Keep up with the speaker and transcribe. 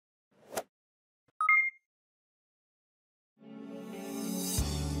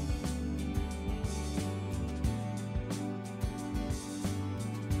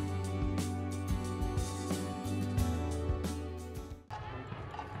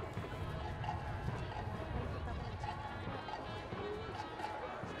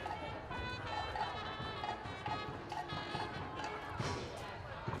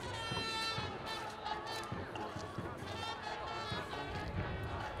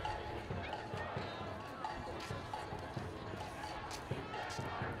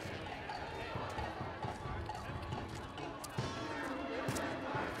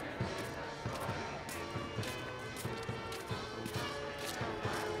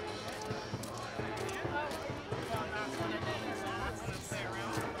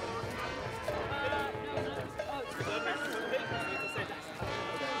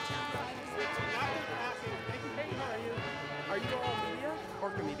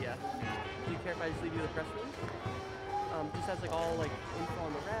Yeah. Do you care if I just leave you the press release? Just has like all like info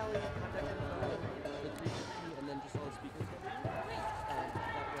on the rally, contact info, the 350, and then just all the speakers. That way,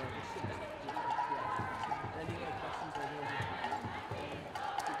 it should just yeah. Any other questions or anything?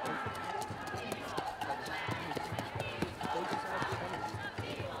 Thank you so much for coming.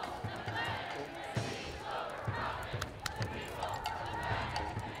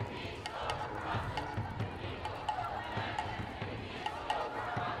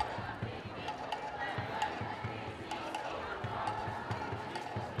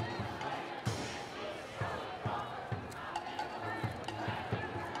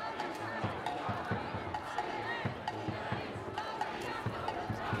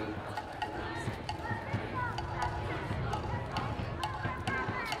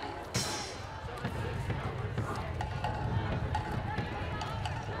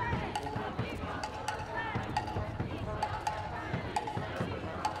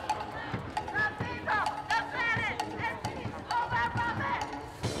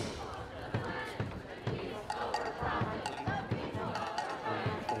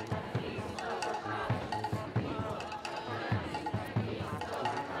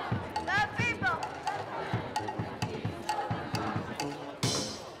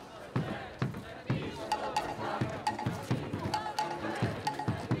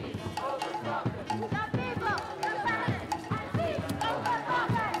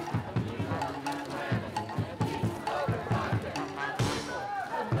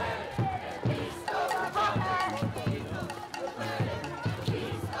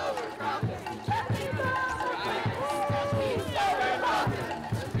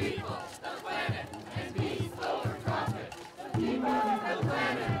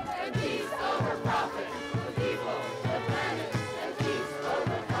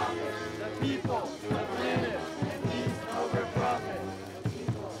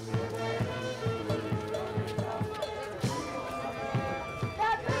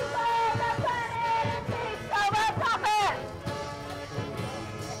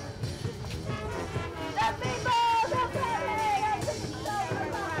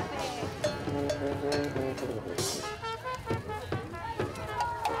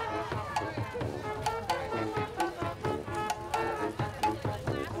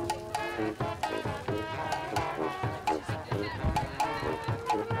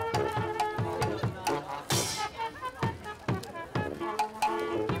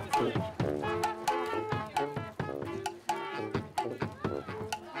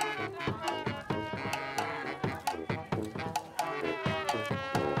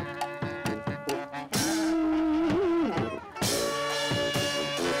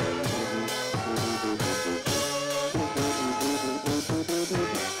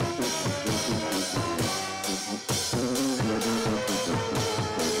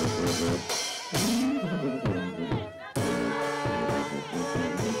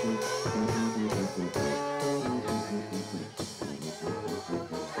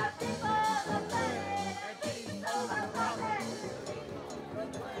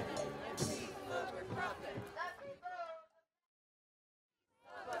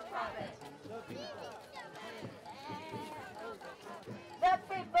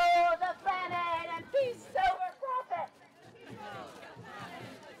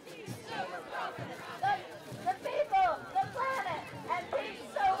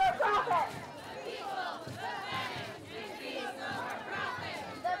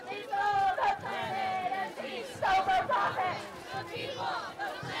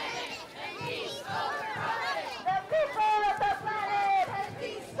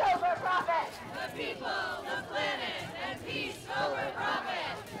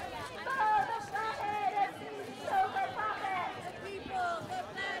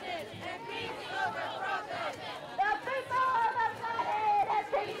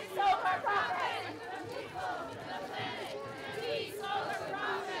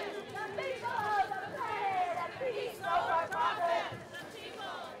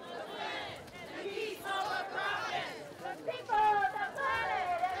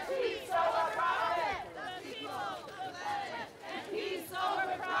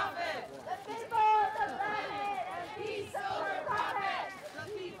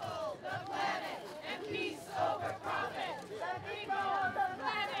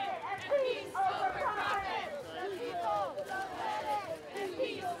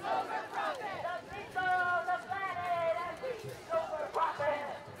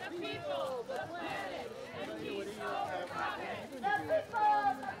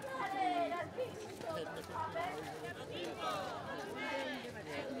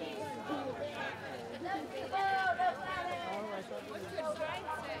 What's your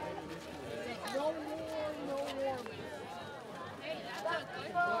strength say?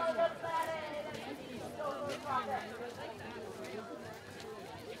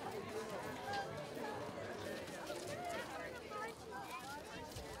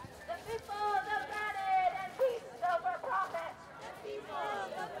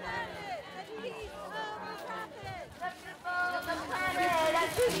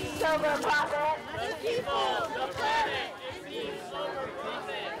 over profit. The people, the planet, and peace over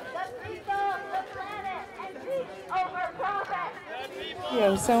profit. The people, the planet, and peace over profit. Thank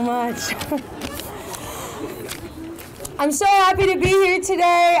you so much. I'm so happy to be here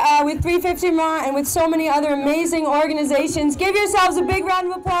today with 350 Vermont and with so many other amazing organizations. Give yourselves a big round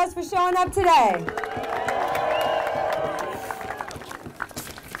of applause for showing up today.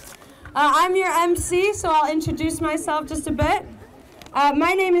 I'm your MC, so I'll introduce myself just a bit.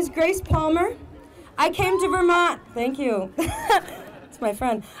 My name is Grace Palmer. I came to Vermont, thank you. It's my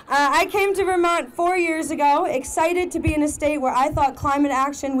friend. I came to Vermont 4 years ago, excited to be in a state where I thought climate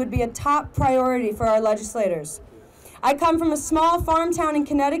action would be a top priority for our legislators. I come from a small farm town in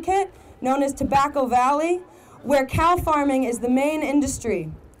Connecticut known as Tobacco Valley, where cow farming is the main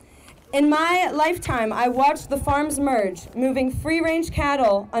industry. In my lifetime, I watched the farms merge, moving free-range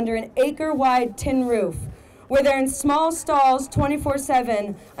cattle under an acre-wide tin roof, where they're in small stalls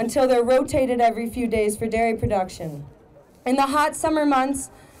 24/7 until they're rotated every few days for dairy production. In the hot summer months,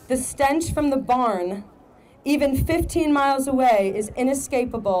 the stench from the barn, even 15 miles away, is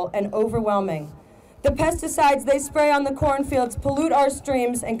inescapable and overwhelming. The pesticides they spray on the cornfields pollute our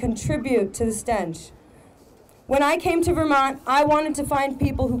streams and contribute to the stench. When I came to Vermont, I wanted to find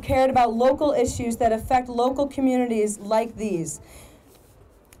people who cared about local issues that affect local communities like these.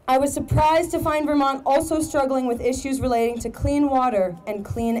 I was surprised to find Vermont also struggling with issues relating to clean water and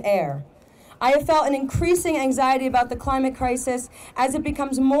clean air. I have felt an increasing anxiety about the climate crisis as it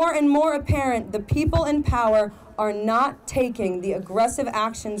becomes more and more apparent the people in power are not taking the aggressive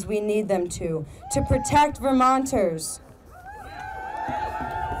actions we need them to protect Vermonters.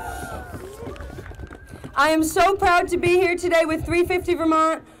 I am so proud to be here today with 350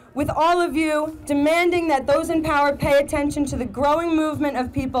 Vermont, with all of you, demanding that those in power pay attention to the growing movement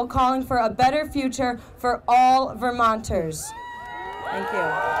of people calling for a better future for all Vermonters. Thank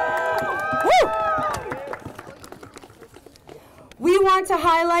you. Woo! We want to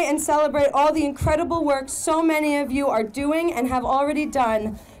highlight and celebrate all the incredible work so many of you are doing and have already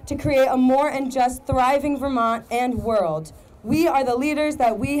done to create a more and just thriving Vermont and world. We are the leaders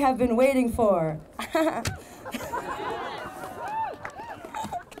that we have been waiting for.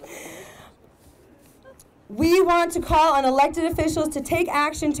 We want to call on elected officials to take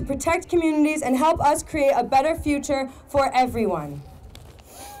action to protect communities and help us create a better future for everyone.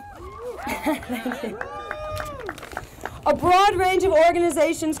 Thank you. A broad range of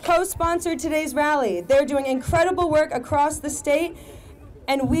organizations co-sponsored today's rally. They're doing incredible work across the state,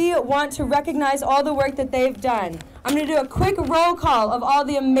 and we want to recognize all the work that they've done. I'm going to do a quick roll call of all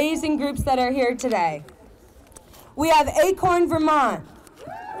the amazing groups that are here today. We have Acorn Vermont,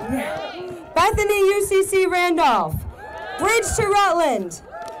 Bethany UCC Randolph, Bridge to Rutland,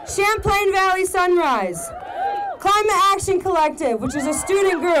 Champlain Valley Sunrise, Climate Action Collective, which is a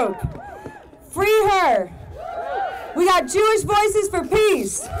student group, Free Her. We got Jewish Voices for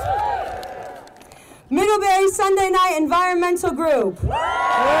Peace, Middlebury Sunday Night Environmental Group,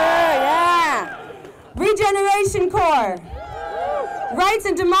 yeah. Regeneration Corps, Rights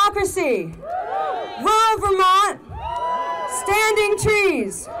and Democracy, Rural Vermont, Standing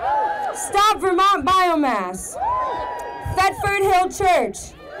Trees, Stop Vermont Biomass, Thetford Hill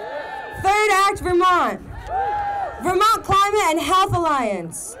Church, Third Act Vermont, Vermont Climate and Health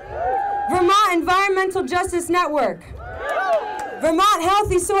Alliance, Vermont Environmental Justice Network, Vermont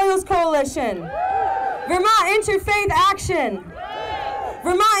Healthy Soils Coalition, Vermont Interfaith Action,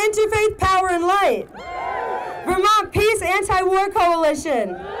 Vermont Interfaith Power and Light, Vermont Peace Anti-War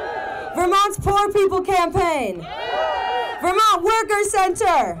Coalition, Vermont's Poor People Campaign, Vermont Worker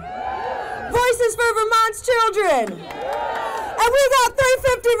Center, Voices for Vermont's Children, and we got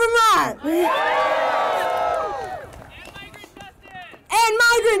 350 Vermont! And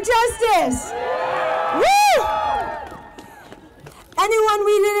Migrant Justice! Woo! Anyone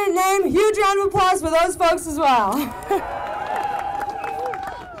we didn't name, huge round of applause for those folks as well.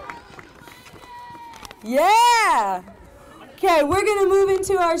 Yeah! Okay, we're going to move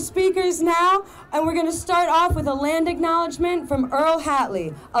into our speakers now, and we're going to start off with a land acknowledgement from Earl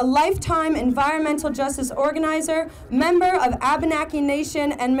Hatley, a lifetime environmental justice organizer, member of Abenaki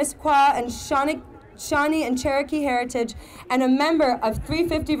Nation and Mississauga and Shawnee and Cherokee heritage, and a member of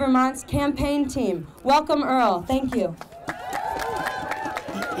 350 Vermont's campaign team. Welcome, Earl. Thank you.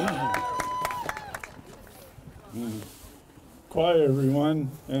 Quiet, everyone,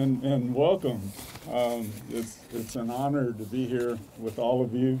 and welcome. It's an honor to be here with all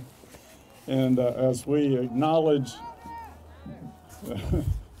of you. And as we acknowledge,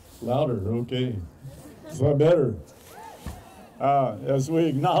 louder, okay, is that better? As we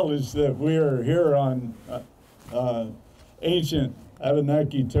acknowledge that we are here on ancient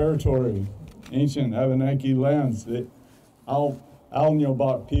Abenaki territory, ancient Abenaki lands, the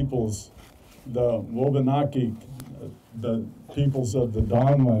Alnyobak peoples, the Wabanaki, the peoples of the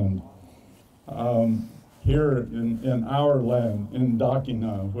Dawnland, here in our land, in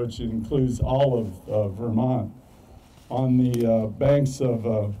Dakina, which includes all of Vermont, on the banks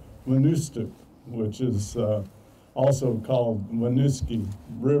of Winoostook, which is also called Winooski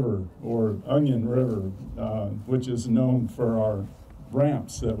River or Onion River, which is known for our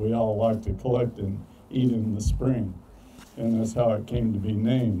ramps that we all like to collect and eat in the spring. And that's how it came to be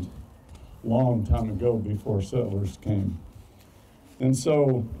named long time ago before settlers came. And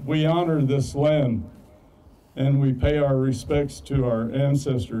so we honor this land and we pay our respects to our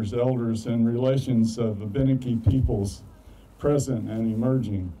ancestors, elders, and relations of the Abenaki peoples present and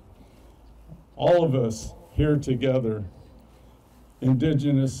emerging. All of us here together,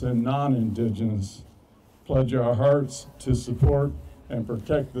 indigenous and non-indigenous, pledge our hearts to support and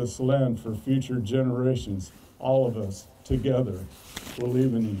protect this land for future generations. All of us together.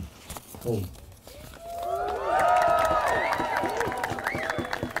 Weliveni. Oh.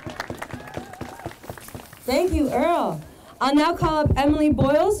 Thank you, Earl. I'll now call up Emily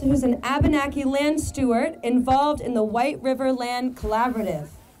Boyles, who's an Abenaki land steward involved in the White River Land Collaborative.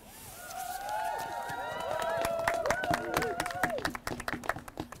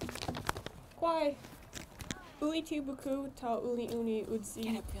 Kwai. Uli Tubuku ta uli uni udzi.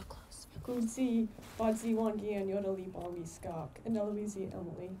 Get up real close. Udzi badzi wangi and yodali bongi skak. And Eloise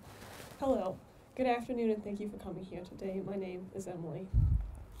Emily. Hello. Good afternoon and thank you for coming here today. My name is Emily.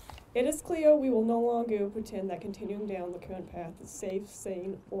 It is clear we will no longer pretend that continuing down the current path is safe,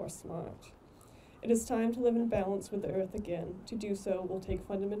 sane, or smart. It is time to live in balance with the earth again. To do so will take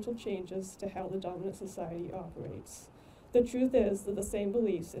fundamental changes to how the dominant society operates. The truth is that the same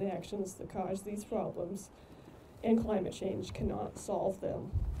beliefs and actions that cause these problems and climate change cannot solve them.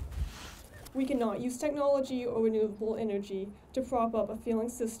 We cannot use technology or renewable energy to prop up a failing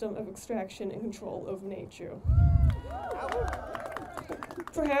system of extraction and control over nature.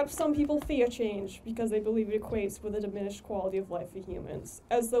 Perhaps some people fear change because they believe it equates with a diminished quality of life for humans,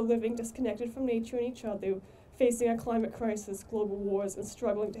 as though living disconnected from nature and each other, facing a climate crisis, global wars, and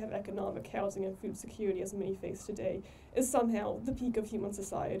struggling to have economic, housing, and food security as many face today is somehow the peak of human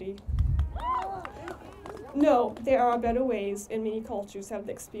society. No, there are better ways, and many cultures have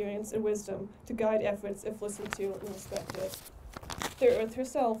the experience and wisdom to guide efforts if listened to and respected. The earth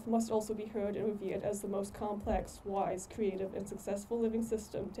herself must also be heard and revered as the most complex, wise, creative, and successful living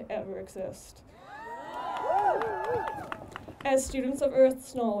system to ever exist. As students of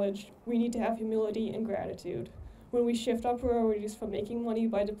Earth's knowledge, we need to have humility and gratitude. When we shift our priorities from making money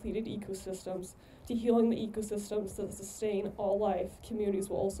by depleted ecosystems to healing the ecosystems that sustain all life, communities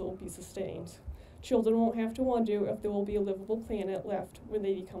will also be sustained. Children won't have to wonder if there will be a livable planet left when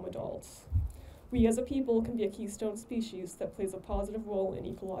they become adults. We as a people can be a keystone species that plays a positive role in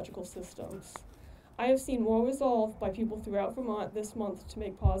ecological systems. I have seen more resolve by people throughout Vermont this month to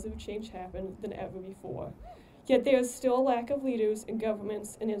make positive change happen than ever before. Yet there is still a lack of leaders in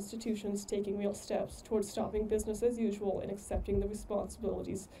governments and institutions taking real steps towards stopping business as usual and accepting the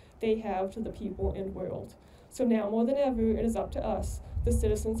responsibilities they have to the people and world. So now more than ever, it is up to us, the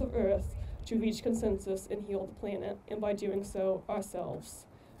citizens of Earth, to reach consensus and heal the planet, and by doing so, ourselves.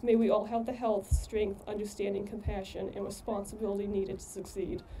 May we all have the health, strength, understanding, compassion, and responsibility needed to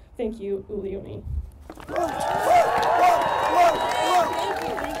succeed. Thank you, Uliuni.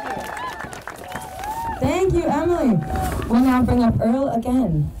 Thank you, Emily. We'll now bring up Earl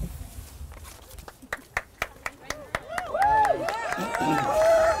again.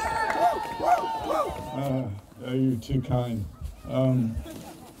 You're too kind.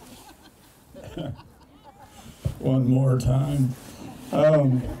 One more time.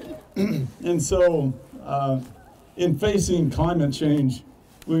 And so, in facing climate change,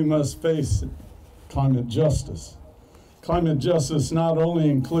 we must face climate justice. Climate justice not only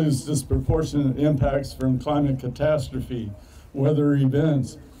includes disproportionate impacts from climate catastrophe, weather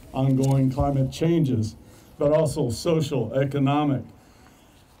events, ongoing climate changes, but also social, economic,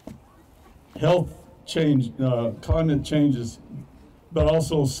 health change, climate changes, but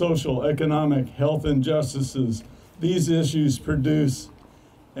also social, economic, health injustices. These issues produce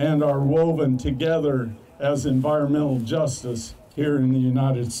and are woven together as environmental justice here in the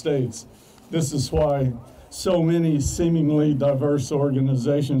United States. This is why so many seemingly diverse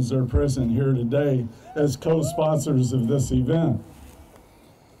organizations are present here today as co-sponsors of this event.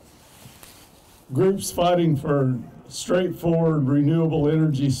 Groups fighting for straightforward renewable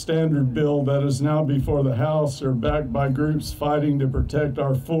energy standard bill that is now before the House are backed by groups fighting to protect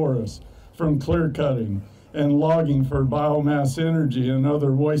our forests from clear cutting and logging for biomass energy and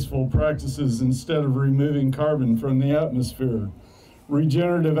other wasteful practices instead of removing carbon from the atmosphere.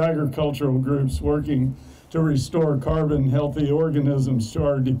 Regenerative agricultural groups working to restore carbon-healthy organisms to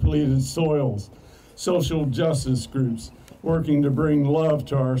our depleted soils. Social justice groups working to bring love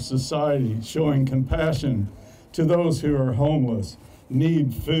to our society, showing compassion to those who are homeless,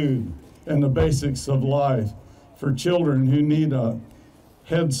 need food, and the basics of life. For children who need a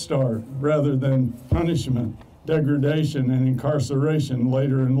head start rather than punishment, degradation, and incarceration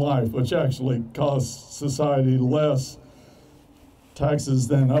later in life, which actually costs society less taxes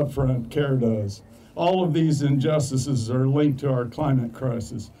than upfront care does. All of these injustices are linked to our climate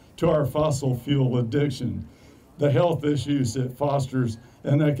crisis, to our fossil fuel addiction, the health issues it fosters,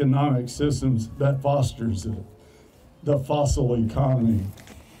 and economic systems that fosters it, the fossil economy.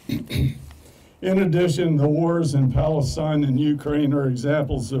 In addition, the wars in Palestine and Ukraine are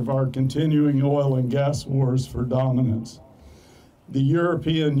examples of our continuing oil and gas wars for dominance. The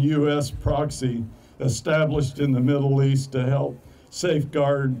European-U.S. proxy established in the Middle East to help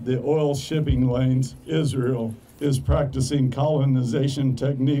safeguard the oil shipping lanes, Israel is practicing colonization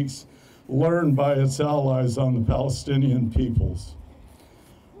techniques learned by its allies on the Palestinian peoples.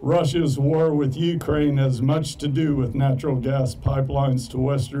 Russia's war with Ukraine has much to do with natural gas pipelines to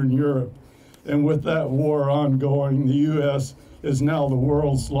Western Europe. And with that war ongoing, the U.S. is now the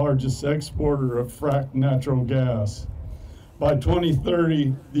world's largest exporter of fracked natural gas. By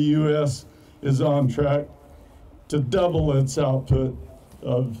 2030, the U.S. is on track to double its output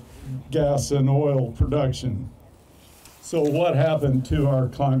of gas and oil production. So what happened to our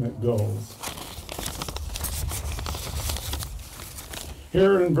climate goals?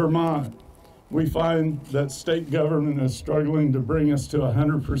 Here in Vermont, we find that state government is struggling to bring us to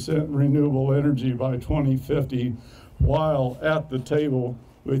 100% renewable energy by 2050, while at the table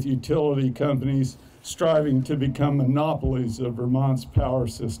with utility companies striving to become monopolies of Vermont's power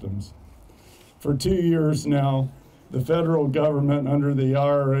systems. For 2 years now, the federal government under the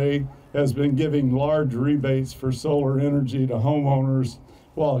IRA has been giving large rebates for solar energy to homeowners,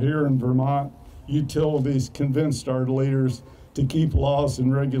 while here in Vermont, utilities convinced our leaders to keep laws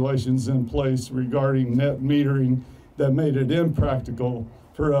and regulations in place regarding net metering that made it impractical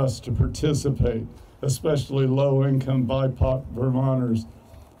for us to participate, especially low-income BIPOC Vermonters,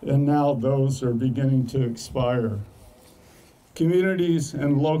 and now those are beginning to expire. Communities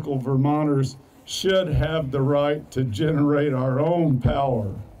and local Vermonters should have the right to generate our own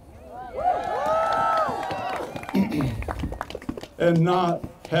power and not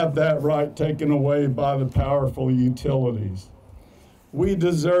have that right taken away by the powerful utilities. We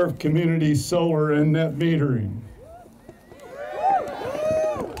deserve community solar and net metering.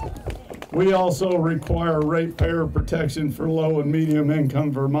 We also require ratepayer protection for low and medium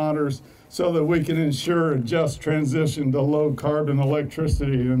income Vermonters so that we can ensure a just transition to low carbon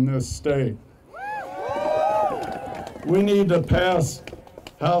electricity in this state. We need to pass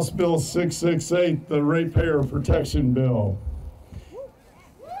House Bill 668, the ratepayer protection bill.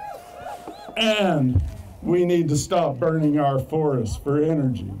 And we need to stop burning our forests for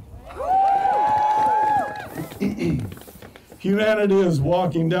energy. Humanity is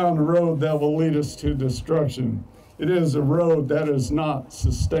walking down a road that will lead us to destruction. It is a road that is not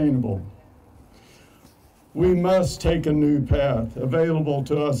sustainable. We must take a new path available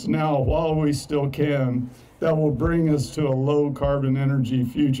to us now while we still can that will bring us to a low carbon energy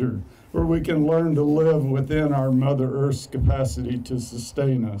future where we can learn to live within our Mother Earth's capacity to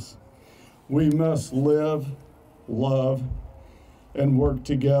sustain us. We must live, love, and work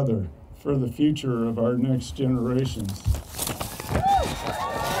together for the future of our next generations.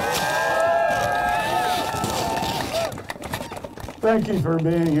 Thank you for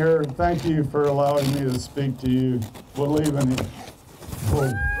being here. Thank you for allowing me to speak to you. We'll leave any.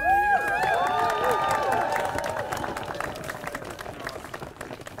 Cool.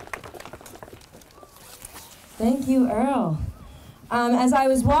 Thank you, Earl. As I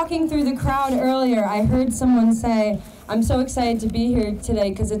was walking through the crowd earlier, I heard someone say, I'm so excited to be here today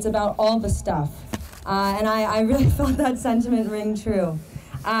because it's about all the stuff. And I really felt that sentiment ring true.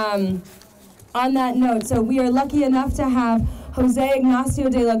 On that note, so we are lucky enough to have Jose Ignacio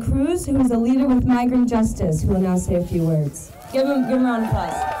de la Cruz, who is a leader with Migrant Justice, who will now say a few words. Give him a round of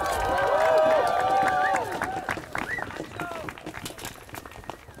applause.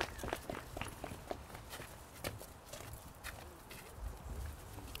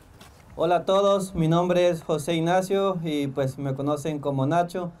 Hola a todos, mi nombre es José Ignacio y pues me conocen como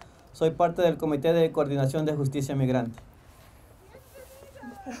Nacho. Soy parte del Comité de Coordinación de Justicia Migrante.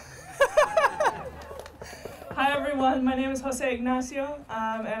 Hi everyone, my name is Jose Ignacio,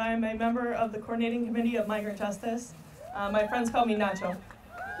 and I'm a member of the Coordinating Committee of Migrant Justice. My friends call me Nacho.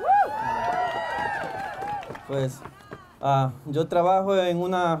 Pues yo trabajo en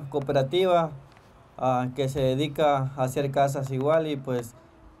una cooperativa que se dedica a hacer casas igual y pues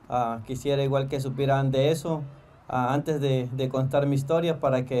quisiera igual que supieran de eso antes de contar mi historia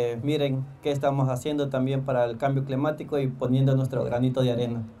para que miren qué estamos haciendo también para el cambio climático y poniendo nuestro granito de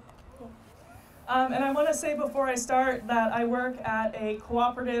arena. And I want to say before I start that I work at a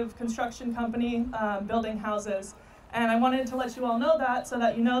cooperative construction company building houses. And I wanted to let you all know that so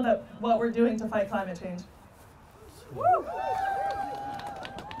that you know that what we're doing to fight climate change.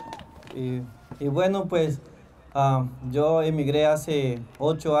 Y bueno, pues yo emigré hace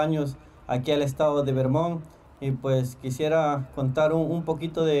 8 años aquí al estado de Vermont y pues quisiera contar un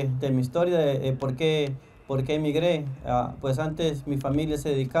poquito de mi historia, de por qué emigré. Pues antes mi familia se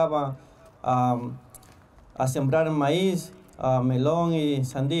dedicaba a sembrar maíz, melón y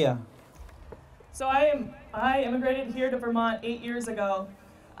sandía. So I immigrated here to Vermont 8 years ago.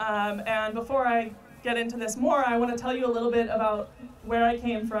 And before I get into this more, I want to tell you a little bit about where I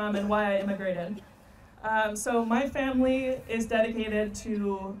came from and why I immigrated. So my family is dedicated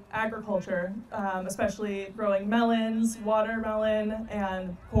to agriculture, especially growing melons, watermelon,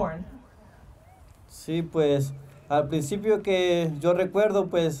 and corn. Sí, pues al principio que yo recuerdo,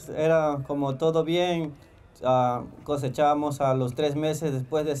 pues era como todo bien, cosechábamos a los 3 meses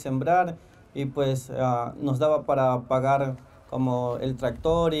después de sembrar y pues nos daba para pagar como el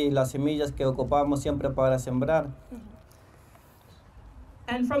tractor y las semillas que ocupábamos siempre para sembrar.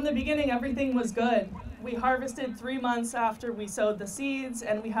 And from the beginning, everything was good. We harvested 3 months after we sowed the seeds,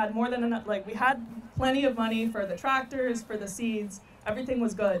 and we had more than enough, like we had plenty of money for the tractors, for the seeds. Everything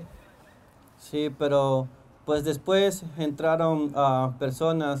was good. Sí, pero pues después entraron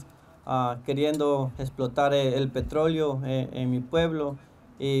personas queriendo explotar el petróleo en mi pueblo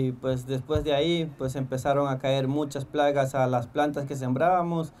y pues después de ahí pues empezaron a caer muchas plagas a las plantas que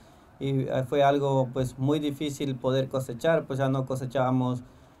sembrábamos y fue algo pues muy difícil poder cosechar, pues ya no cosechábamos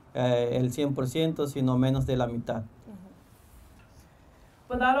el 100% sino menos de la mitad.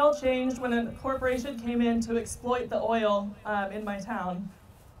 But that all changed when a corporation came in to exploit the oil in my town.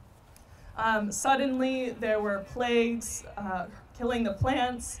 Suddenly there were plagues killing the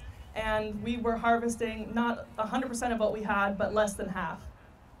plants, and we were harvesting not 100% of what we had, but less than half.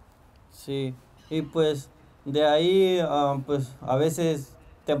 Sí, y pues de ahí pues a veces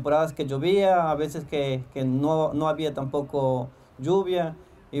temporadas que llovía, a veces que no había tampoco lluvia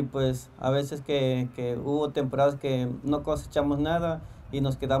y pues a veces que hubo temporadas que no cosechamos nada y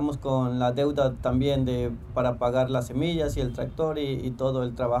nos quedamos con la deuda también para pagar las semillas y el tractor y todo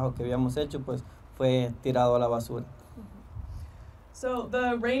el trabajo que habíamos hecho pues fue tirado a la basura. So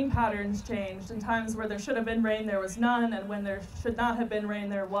the rain patterns changed. In times where there should have been rain, there was none, and when there should not have been rain,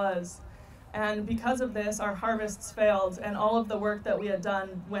 there was. And because of this, our harvests failed, and all of the work that we had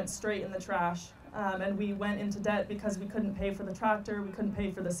done went straight in the trash. And we went into debt because we couldn't pay for the tractor, we couldn't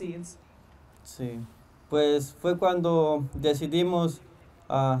pay for the seeds. Sí, pues fue cuando decidimos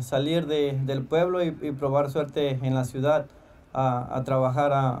salir del pueblo y probar suerte en la ciudad, a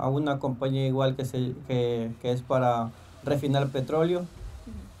trabajar a una compañía igual que es para refinar petróleo.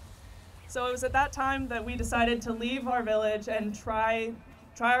 So it was at that time that we decided to leave our village and try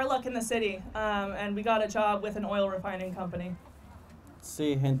our luck in the city, and we got a job with an oil refining company.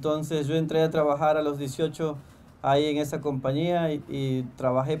 Sí, entonces yo entré a trabajar a los 18 ahí en esa compañía y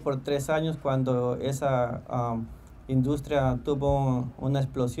trabajé por 3 años cuando esa industria tuvo una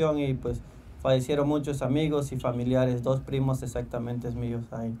explosión y pues fallecieron muchos amigos y familiares, 2 primos exactamente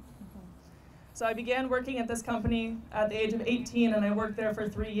míos ahí. So I began working at this company at the age of 18, and I worked there for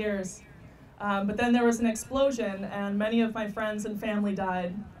 3 years. But then there was an explosion, and many of my friends and family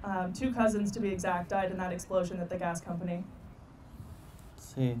died. 2 cousins, to be exact, died in that explosion at the gas company.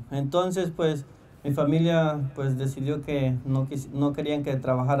 Sí, entonces pues mi familia pues decidió que no querían que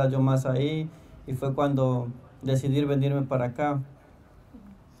trabajara yo más ahí y fue cuando decidí venirme para acá.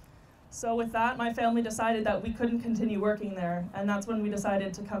 So with that, my family decided that we couldn't continue working there, and that's when we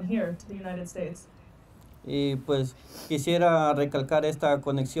decided to come here to the United States. Y pues quisiera recalcar esta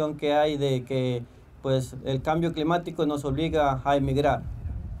conexión que hay de que pues el cambio climático nos obliga a emigrar.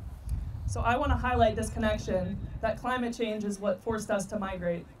 So I want to highlight this connection, that climate change is what forced us to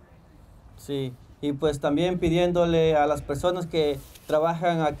migrate. Sí, y pues también pidiéndole a las personas que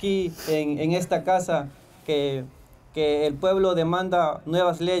trabajan aquí en esta casa que el pueblo demanda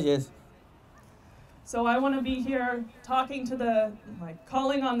nuevas leyes. So I want to be here talking to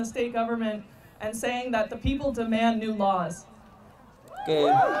calling on the state government and saying that the people demand new laws.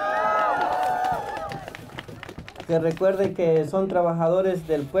 que recuerde que son trabajadores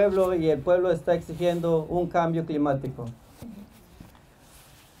del pueblo y el pueblo está exigiendo un cambio climático.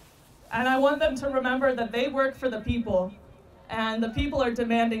 And I want them to remember that they work for the people, and the people are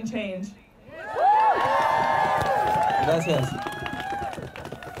demanding change. Gracias.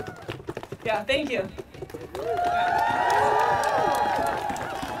 Yeah, thank you.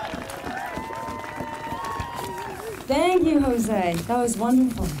 Thank you, Jose. That was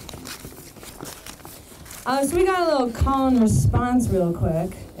wonderful. So we got a little call and response real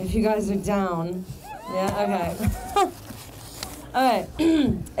quick, if you guys are down. Yeah, okay. Alright,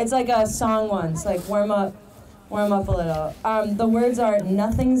 it's like a song once, like warm up a little. The words are,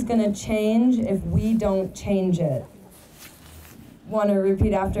 nothing's gonna change if we don't change it. Wanna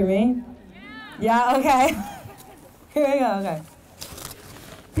repeat after me? Yeah, okay. Here we go, okay.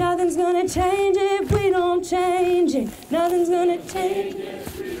 Nothing's gonna change if we don't change it. Nothing's gonna change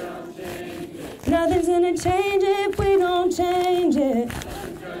if we don't change it. Nothing's gonna change if we don't change it.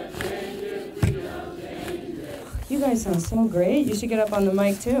 You guys sound so great. You should get up on the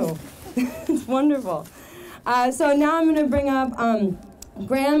mic too. It's wonderful. So now I'm gonna bring up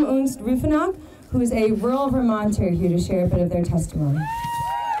Graham Unst Rufenach, who's a rural Vermonter here to share a bit of their testimony.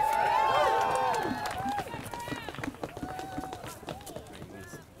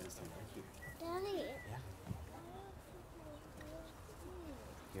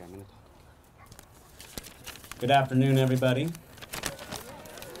 Good afternoon, everybody.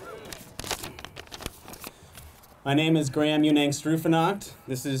 My name is Graham Unangst Rufenach.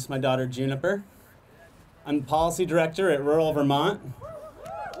 This is my daughter, Juniper. I'm the policy director at Rural Vermont,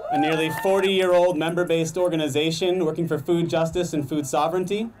 a nearly 40-year-old member-based organization working for food justice and food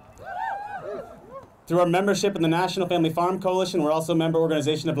sovereignty. Through our membership in the National Family Farm Coalition, we're also a member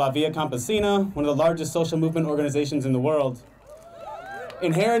organization of La Via Campesina, one of the largest social movement organizations in the world.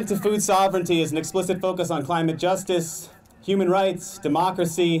 Inherent to food sovereignty is an explicit focus on climate justice, human rights,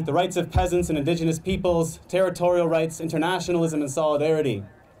 democracy, the rights of peasants and indigenous peoples, territorial rights, internationalism, and solidarity.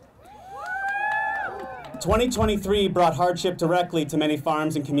 2023 brought hardship directly to many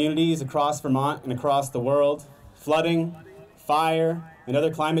farms and communities across Vermont and across the world. Flooding, fire, and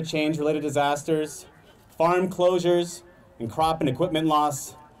other climate change-related disasters, farm closures, and crop and equipment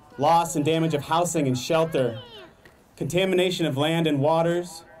loss, loss and damage of housing and shelter, contamination of land and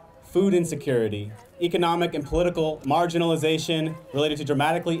waters, food insecurity, economic and political marginalization related to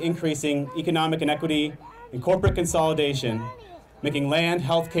dramatically increasing economic inequity and corporate consolidation, making land,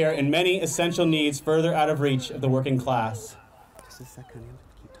 healthcare, and many essential needs further out of reach of the working class. Just a second,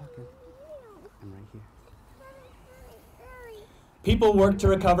 keep talking. I'm right here. People work to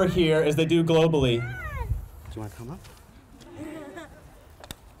recover here as they do globally. Do you want to come up?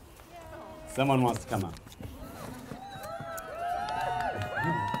 Someone wants to come up.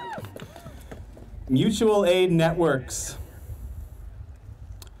 Mutual aid networks.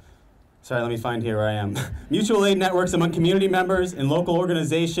 Sorry, let me find here where I am. Mutual aid networks among community members and local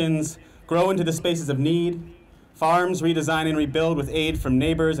organizations grow into the spaces of need. Farms redesign and rebuild with aid from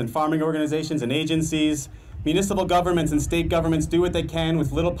neighbors and farming organizations and agencies. Municipal governments and state governments do what they can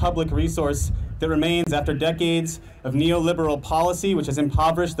with little public resource that remains after decades of neoliberal policy, which has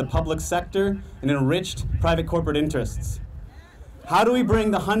impoverished the public sector and enriched private corporate interests. How do we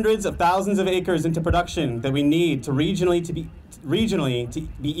bring the hundreds of thousands of acres into production that we need to regionally to be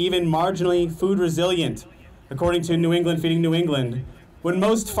even marginally food resilient, according to New England Feeding New England, when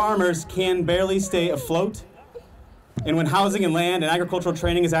most farmers can barely stay afloat, and when housing and land and agricultural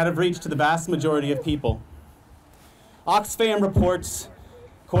training is out of reach to the vast majority of people? Oxfam reports,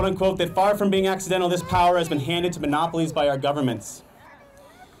 quote unquote, that far from being accidental, this power has been handed to monopolies by our governments.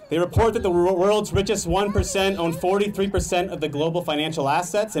 They report that the world's richest 1% own 43% of the global financial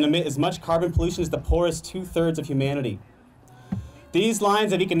assets and emit as much carbon pollution as the poorest 2/3 of humanity. These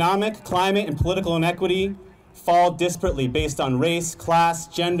lines of economic, climate, and political inequity fall disparately based on race, class,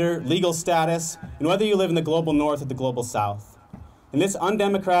 gender, legal status, and whether you live in the global north or the global south. And this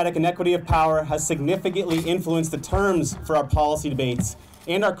undemocratic inequity of power has significantly influenced the terms for our policy debates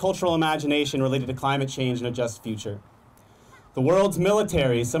and our cultural imagination related to climate change and a just future. The world's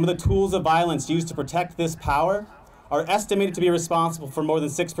military, some of the tools of violence used to protect this power, are estimated to be responsible for more than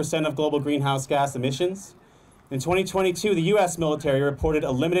 6% of global greenhouse gas emissions. In 2022, the US military reported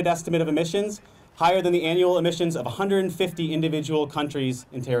a limited estimate of emissions higher than the annual emissions of 150 individual countries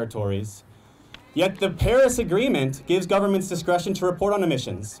and territories. Yet the Paris Agreement gives governments discretion to report on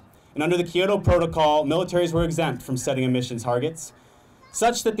emissions. And under the Kyoto Protocol, militaries were exempt from setting emissions targets,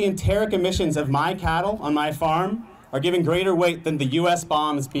 such that the enteric emissions of my cattle on my farm are given greater weight than the US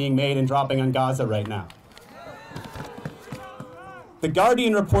bombs being made and dropping on Gaza right now. The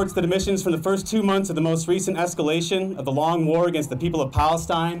Guardian reports that emissions from the first 2 months of the most recent escalation of the long war against the people of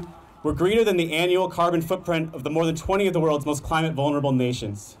Palestine were greater than the annual carbon footprint of the more than 20 of the world's most climate vulnerable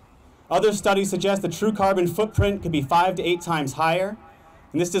nations. Other studies suggest the true carbon footprint could be 5 to 8 times higher,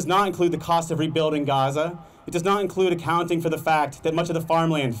 and this does not include the cost of rebuilding Gaza. It does not include accounting for the fact that much of the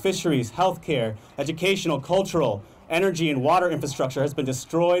farmland, fisheries, healthcare, educational, cultural, energy, and water infrastructure has been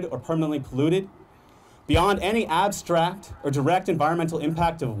destroyed or permanently polluted. Beyond any abstract or direct environmental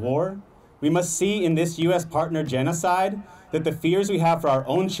impact of war, we must see in this U.S. partner genocide that the fears we have for our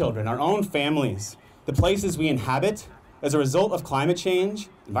own children, our own families, the places we inhabit, as a result of climate change,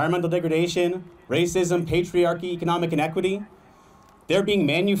 environmental degradation, racism, patriarchy, economic inequity, they're being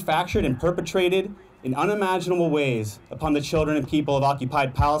manufactured and perpetrated in unimaginable ways upon the children and people of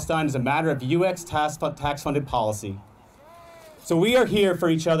occupied Palestine as a matter of U.S. tax-funded policy. So we are here for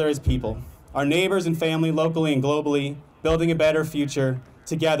each other as people, our neighbors and family locally and globally, building a better future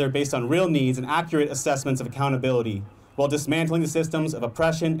together based on real needs and accurate assessments of accountability, while dismantling the systems of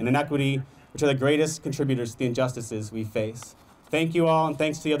oppression and inequity, which are the greatest contributors to the injustices we face. Thank you all, and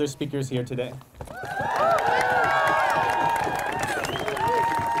thanks to the other speakers here today.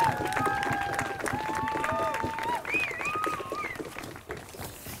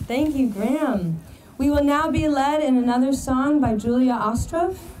 Thank you, Graham. We will now be led in another song by Julia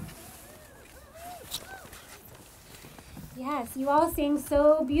Ostrov. Yes, you all sang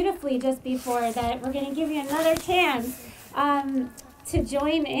so beautifully just before that we're going to give you another chance to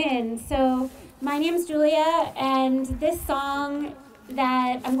join in. So my name's Julia, and this song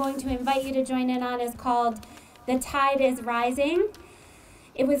that I'm going to invite you to join in on is called "The Tide is Rising."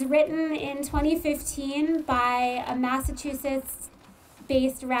 It was written in 2015 by a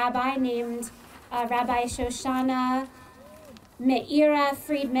Massachusetts-based rabbi named Rabbi Shoshana Meira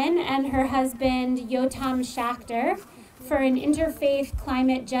Friedman and her husband Yotam Schachter for an interfaith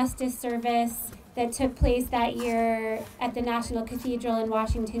climate justice service that took place that year at the National Cathedral in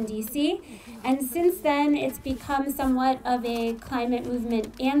Washington, D.C. And since then, it's become somewhat of a climate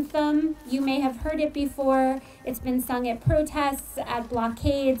movement anthem. You may have heard it before. It's been sung at protests, at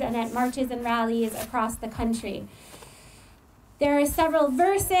blockades, and at marches and rallies across the country. There are several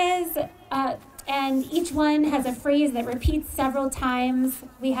verses, and each one has a phrase that repeats several times.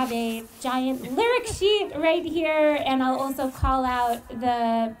 We have a giant lyric sheet right here, and I'll also call out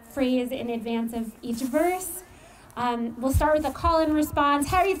the phrase in advance of each verse. We'll start with a call and response.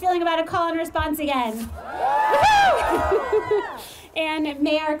 How are you feeling about a call and response again? And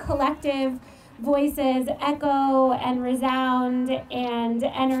may our collective voices echo and resound and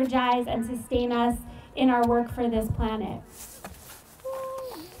energize and sustain us in our work for this planet.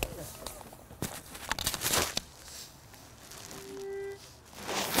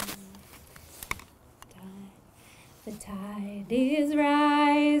 The tide is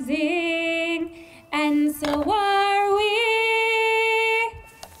rising, and so are we.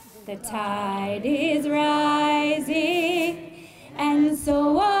 The tide is rising, and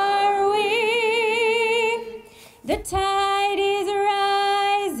so are we. The tide is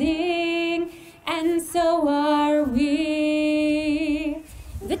rising, and so are we.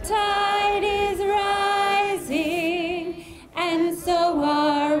 The tide is rising, and so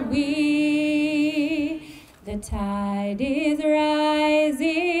are we. The tide is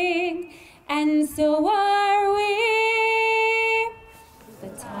rising, and so are we. The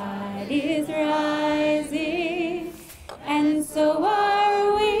tide is rising, and so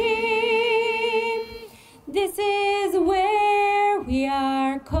are we. This is where we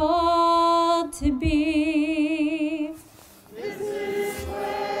are called to be. This is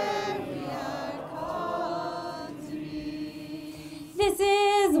where we are called to be. This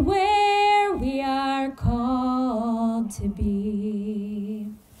is where we are called to be.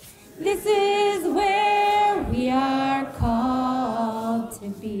 This is where we are called to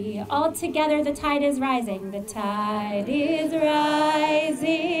be. All together, the tide is rising. The tide is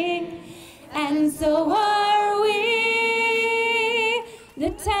rising, and so are we.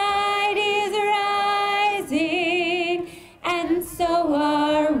 The tide is rising, and so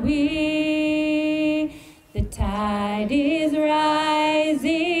are we. The tide is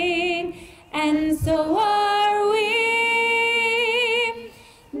rising, and so are we.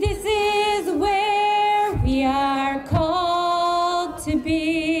 This is where we are called to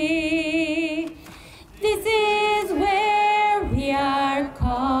be. This is where we are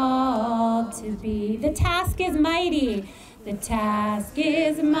called to be. The task is mighty. The task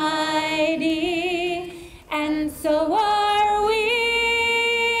is mighty, and so are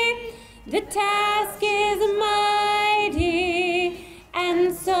we. The task is mighty,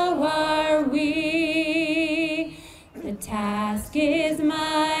 and so are we. The task is is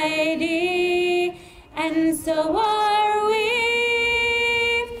mighty, and so are we.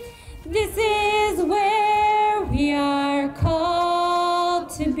 This is where we are called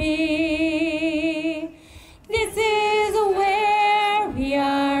to be. This is where we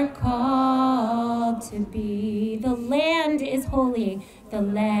are called to be. The land is holy. The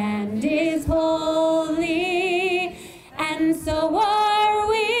land is holy, and so are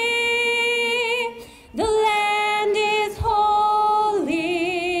we. The land is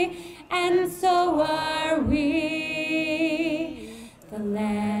holy, and so are we. The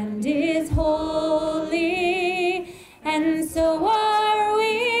land is holy, and so are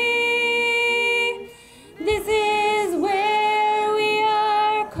we. This is where we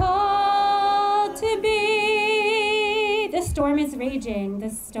are called to be. The storm is raging, the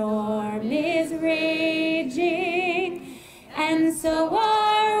storm is raging, and so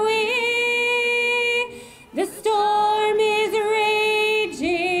are we. The storm is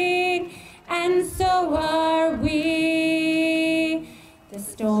raging, and so are we. The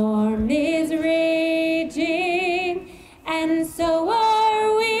storm is raging, and so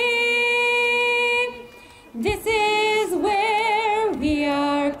are we. This is where we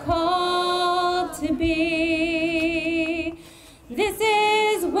are called to be. This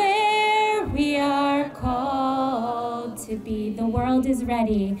is where we are called to be. The world is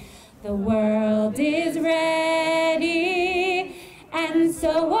ready. The world is ready, and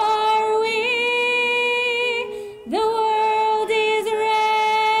so are we. The world is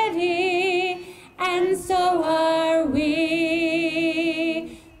ready, and so are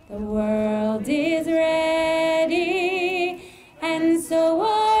we. The world is ready, and so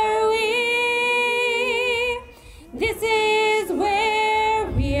are we. This is where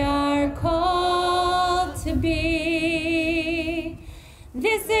we are called to be.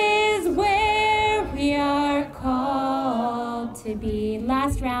 This is where we are called to be.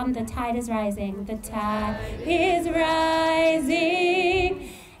 Last round, the tide is rising. The tide is rising,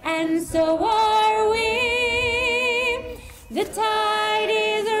 and so are we. The tide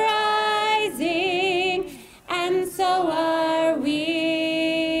is rising, and so are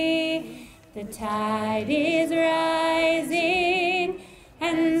we. The tide is rising,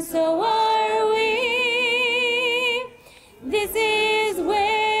 and so are we. This is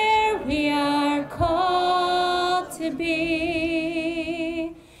where we are called to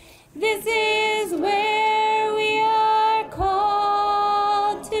be. This is where we are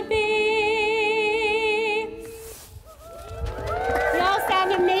called to be. You all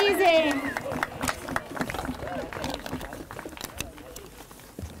sound amazing.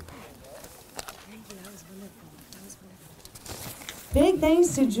 Big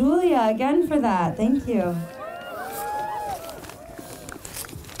thanks to Julia again for that. Thank you.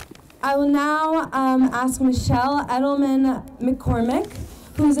 I will now ask Michelle Edelman McCormick,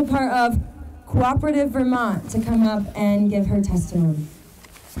 who's a part of Cooperative Vermont, to come up and give her testimony.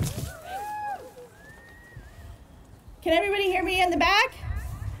 Can everybody hear me in the back?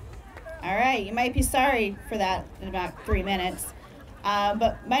 All right, you might be sorry for that in about 3 minutes.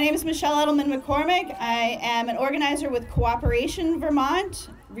 But my name is Michelle Edelman McCormick. I am an organizer with Cooperation Vermont,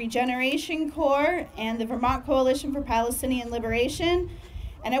 Regeneration Corps, and the Vermont Coalition for Palestinian Liberation.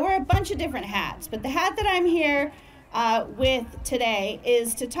 And I wear a bunch of different hats, but the hat that I'm here with today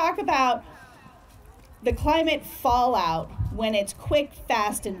is to talk about the climate fallout when it's quick,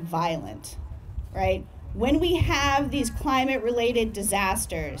 fast, and violent, right? When we have these climate-related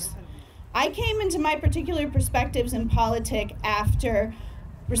disasters. I came into my particular perspectives in politics after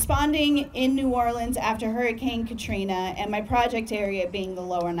responding in New Orleans after Hurricane Katrina, and my project area being the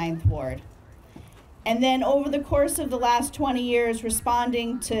lower 9th Ward. And then over the course of the last 20 years,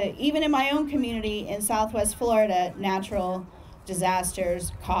 responding to, even in my own community in Southwest Florida, natural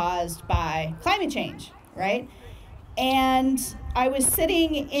disasters caused by climate change, right? And I was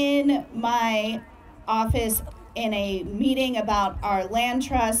sitting in my office in a meeting about our land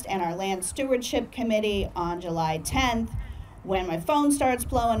trust and our land stewardship committee on July 10th, when my phone starts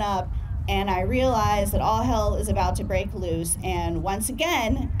blowing up, and I realized that all hell is about to break loose. And once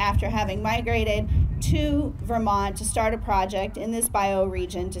again, after having migrated to Vermont to start a project in this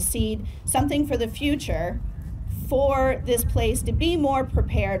bioregion to seed something for the future, for this place to be more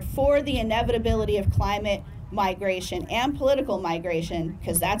prepared for the inevitability of climate migration and political migration,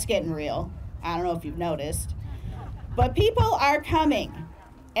 because that's getting real. I don't know if you've noticed. But people are coming.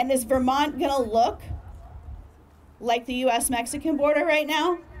 And is Vermont gonna look like the US-Mexican border right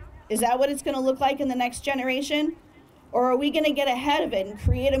now? Is that what it's gonna look like in the next generation? Or are we gonna get ahead of it and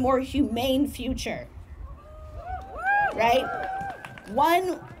create a more humane future? Right?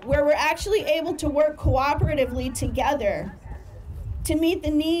 One where we're actually able to work cooperatively together to meet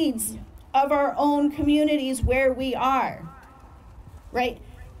the needs of our own communities where we are, right?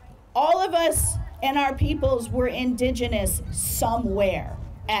 All of us and our peoples were indigenous somewhere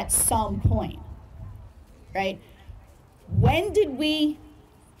at some point, right? When did we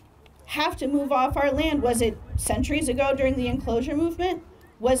have to move off our land? Was it centuries ago during the enclosure movement?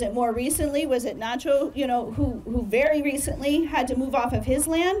 Was it more recently? Was it Nacho, who very recently had to move off of his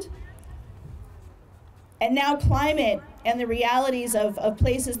land? And now climate and the realities of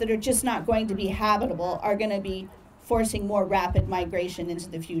places that are just not going to be habitable are going to be forcing more rapid migration into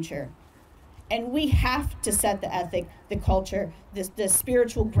the future. And we have to set the ethic, the culture, the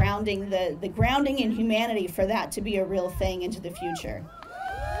spiritual grounding, the grounding in humanity for that to be a real thing into the future.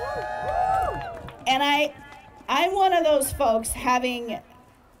 And I'm one of those folks, having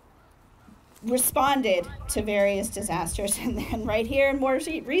responded to various disasters, and then right here and more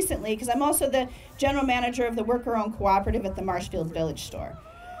recently, because I'm also the general manager of the worker-owned cooperative at the Marshfield Village store.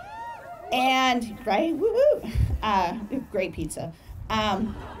 And, right, woo-woo, great pizza.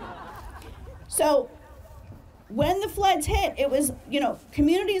 So when the floods hit, it was,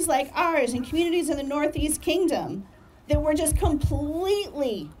 communities like ours and communities in the Northeast Kingdom that were just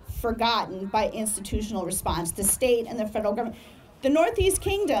completely forgotten by institutional response, the state and the federal government. The Northeast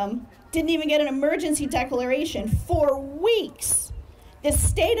Kingdom didn't even get an emergency declaration for weeks. The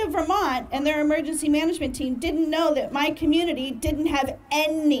state of Vermont and their emergency management team didn't know that my community didn't have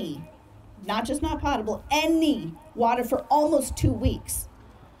any, not just not potable, any water for almost 2 weeks.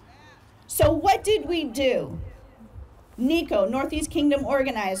 So what did we do? NECO, Northeast Kingdom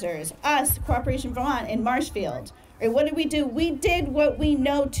organizers, us, Cooperation Vermont, and Marshfield. Right, what did we do? We did what we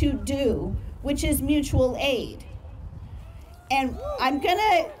know to do, which is mutual aid. And I'm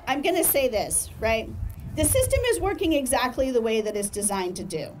gonna say this, right? The system is working exactly the way that it's designed to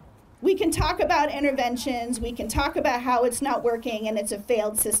do. We can talk about interventions, we can talk about how it's not working and it's a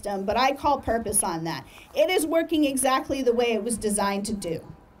failed system, but I call purpose on that. It is working exactly the way it was designed to do.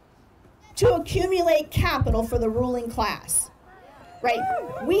 To accumulate capital for the ruling class, right?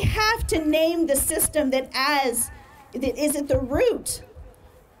 We have to name the system that is at the root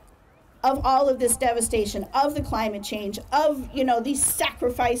of all of this devastation, of the climate change, of these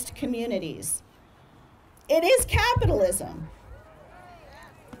sacrificed communities. It is capitalism,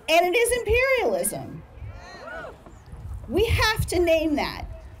 and it is imperialism. We have to name that.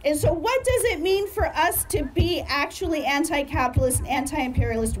 And so what does it mean for us to be actually anti-capitalist and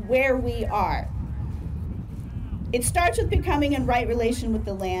anti-imperialist where we are? It starts with becoming in right relation with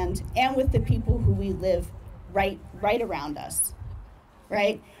the land and with the people who we live right around us,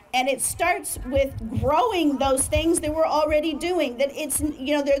 right? And it starts with growing those things that we're already doing, that it's,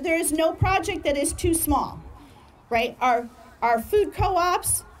 there is no project that is too small, right? Our food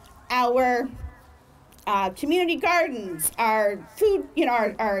co-ops, our community gardens, our food,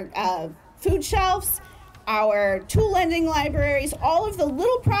 our food shelves, our tool lending libraries, all of the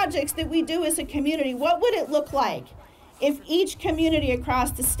little projects that we do as a community. What would it look like if each community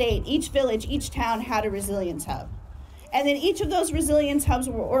across the state, each village, each town had a resilience hub? And then each of those resilience hubs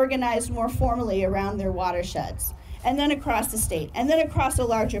were organized more formally around their watersheds, and then across the state, and then across a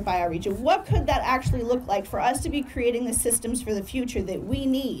larger bioregion. What could that actually look like for us to be creating the systems for the future that we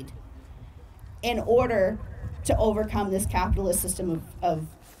need in order to overcome this capitalist system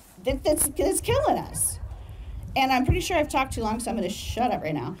that's killing us? And I'm pretty sure I've talked too long, so I'm going to shut up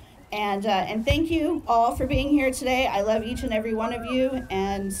right now. And thank you all for being here today. I love each and every one of you,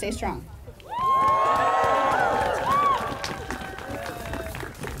 and stay strong.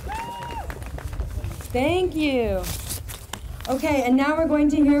 Thank you. Okay, and now we're going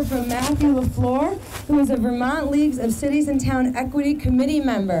to hear from Matthew LaFleur, who is a Vermont Leagues of Cities and Town Equity Committee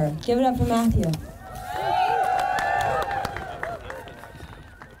member. Give it up for Matthew.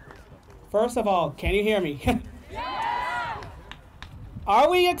 First of all, can you hear me? Are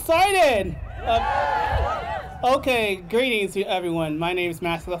we excited? Okay, greetings to everyone. My name is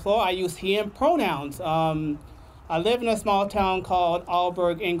Matthew LaFleur. I use he, him pronouns. I live in a small town called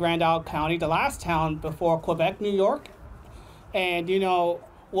Alburgh in Grand Isle County, the last town before Quebec, New York. And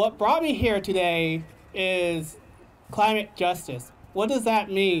what brought me here today is climate justice. What does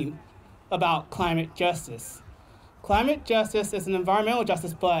that mean about climate justice? Climate justice is an environmental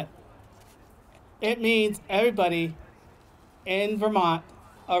justice, but it means everybody in Vermont,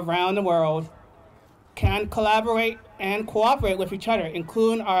 around the world, can collaborate and cooperate with each other,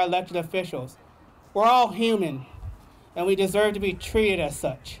 including our elected officials. We're all human, and we deserve to be treated as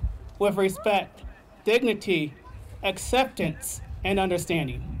such, with respect, dignity, acceptance, and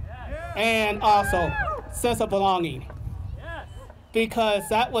understanding, and also sense of belonging. Because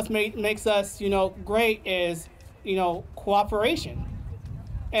that what makes us, great is, cooperation.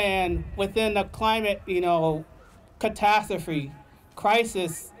 And within the climate, catastrophe,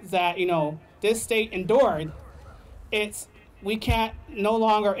 crisis that, this state endured, we can't no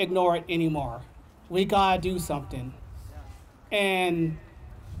longer ignore it anymore. We gotta do something. And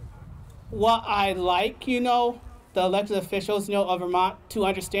what I like, the elected officials, of Vermont to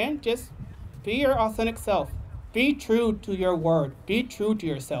understand, just be your authentic self. Be true to your word. Be true to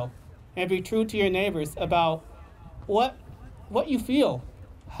yourself. And be true to your neighbors about what you feel.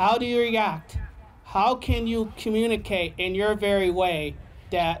 How do you react? How can you communicate in your very way?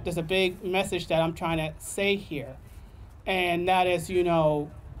 That there's a big message that I'm trying to say here. And that is,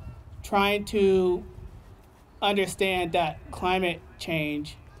 trying to understand that climate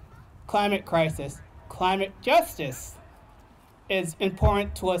change, climate crisis, climate justice is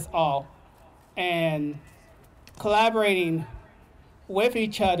important to us all. And collaborating with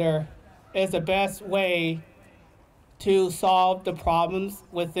each other is the best way to solve the problems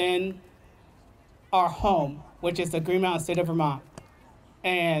within our home, which is the Green Mountain State of Vermont.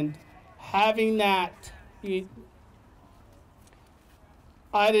 And having that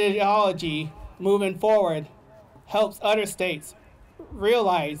ideology moving forward helps other states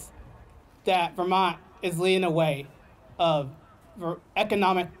realize that Vermont is leading the way of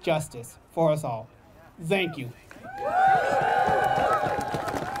economic justice for us all. Thank you.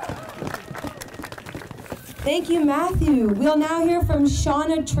 Thank you, Matthew. We'll now hear from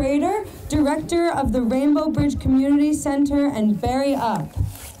Shauna Trader, Director of the Rainbow Bridge Community Center and Berry Up.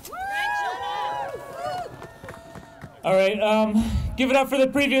 All right, give it up for the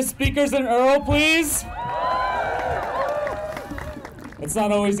previous speakers and Earl, please. It's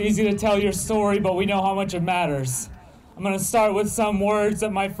not always easy to tell your story, but we know how much it matters. I'm going to start with some words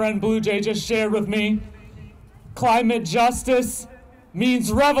that my friend Blue Jay just shared with me. Climate justice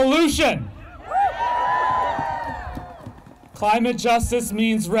means revolution. Climate justice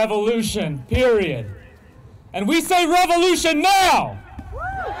means revolution, period. And we say revolution now!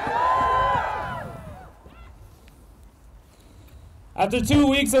 After 2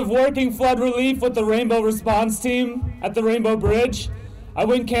 weeks of working flood relief with the Rainbow Response Team at the Rainbow Bridge, I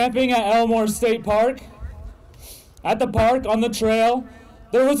went camping at Elmore State Park. At the park, on the trail,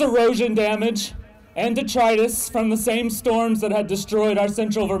 there was erosion damage and detritus from the same storms that had destroyed our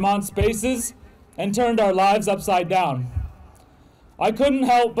central Vermont spaces and turned our lives upside down. I couldn't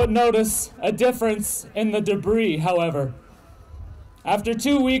help but notice a difference in the debris, however. After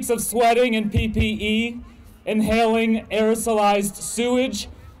 2 weeks of sweating in PPE, inhaling aerosolized sewage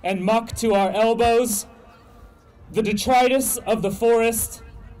and muck to our elbows, the detritus of the forest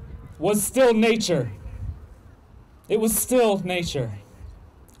was still nature. It was still nature.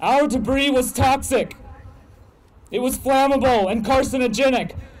 Our debris was toxic. It was flammable and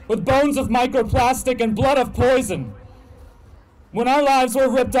carcinogenic, with bones of microplastic and blood of poison. When our lives were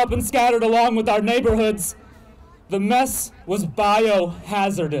ripped up and scattered along with our neighborhoods, the mess was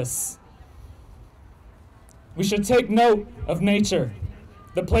biohazardous. We should take note of nature,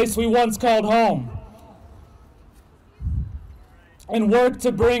 the place we once called home, and work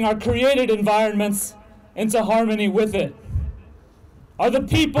to bring our created environments into harmony with it. Are the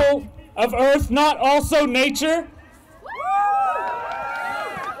people of Earth not also nature?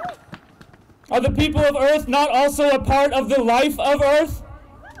 Are the people of Earth not also a part of the life of Earth?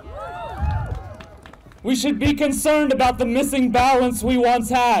 We should be concerned about the missing balance we once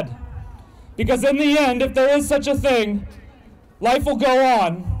had. Because in the end, if there is such a thing, life will go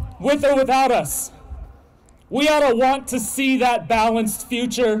on, with or without us. We ought to want to see that balanced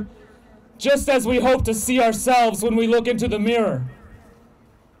future, just as we hope to see ourselves when we look into the mirror.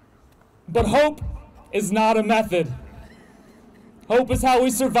 But hope is not a method. Hope is how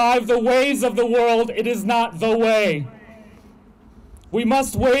we survive the ways of the world. It is not the way. We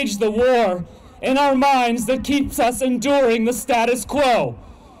must wage the war in our minds that keeps us enduring the status quo.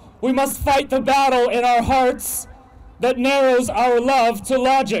 We must fight the battle in our hearts that narrows our love to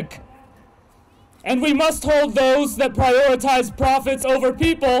logic. And we must hold those that prioritize profits over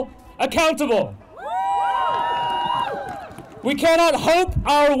people accountable. We cannot hope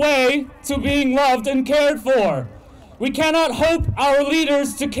our way to being loved and cared for. We cannot hope our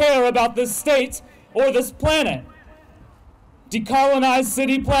leaders to care about this state or this planet. Decolonized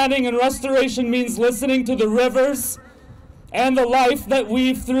city planning and restoration means listening to the rivers and the life that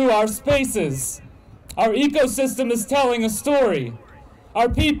weave through our spaces. Our ecosystem is telling a story. Our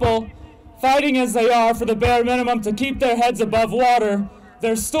people, fighting as they are for the bare minimum to keep their heads above water,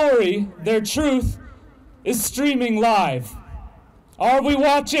 their story, their truth, is streaming live. Are we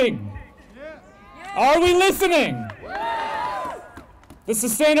watching? Are we listening? The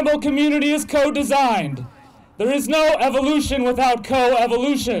sustainable community is co-designed. There is no evolution without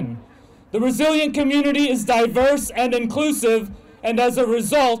co-evolution. The resilient community is diverse and inclusive, and as a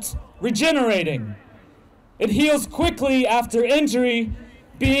result, regenerating. It heals quickly after injury,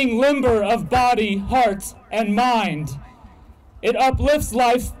 being limber of body, heart, and mind. It uplifts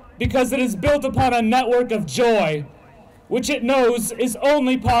life because it is built upon a network of joy, which it knows is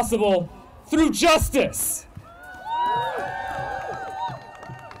only possible through justice.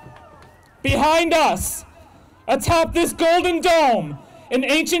 Behind us, atop this golden dome, an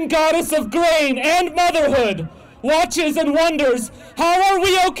ancient goddess of grain and motherhood watches and wonders, how are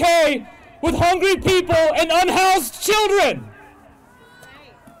we okay with hungry people and unhoused children?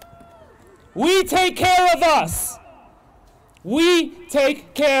 We take care of us. We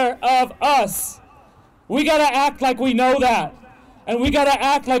take care of us. We gotta act like we know that. And we gotta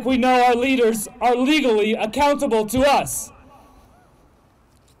act like we know our leaders are legally accountable to us.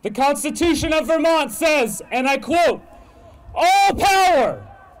 The Constitution of Vermont says, and I quote, all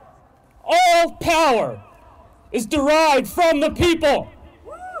power is derived from the people.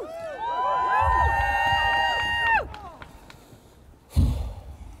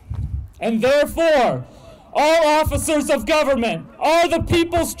 And therefore, all officers of government are the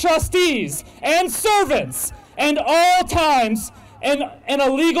people's trustees and servants, and all times in a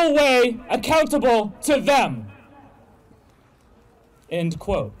legal way accountable to them. End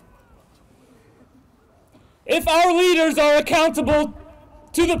quote. If our leaders are accountable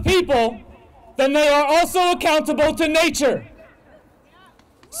to the people, then they are also accountable to nature.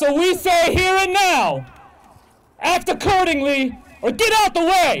 So we say here and now, act accordingly or get out the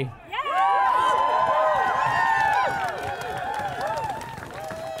way.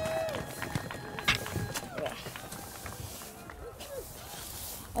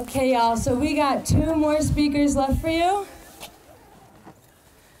 Okay, y'all, so we got 2 more speakers left for you.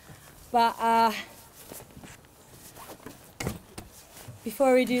 But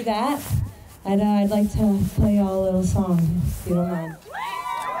before we do that, I'd like to play y'all a little song, if you don't mind.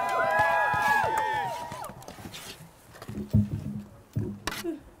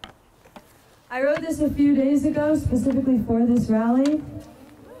 I wrote this a few days ago, specifically for this rally.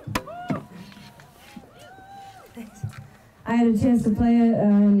 I had a chance to play it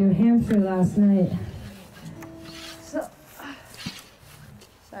in New Hampshire last night. So,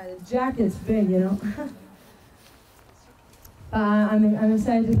 sorry, the jacket's big, you know. I'm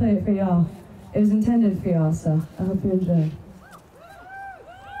excited to play it for y'all. It was intended for y'all, so I hope you enjoy.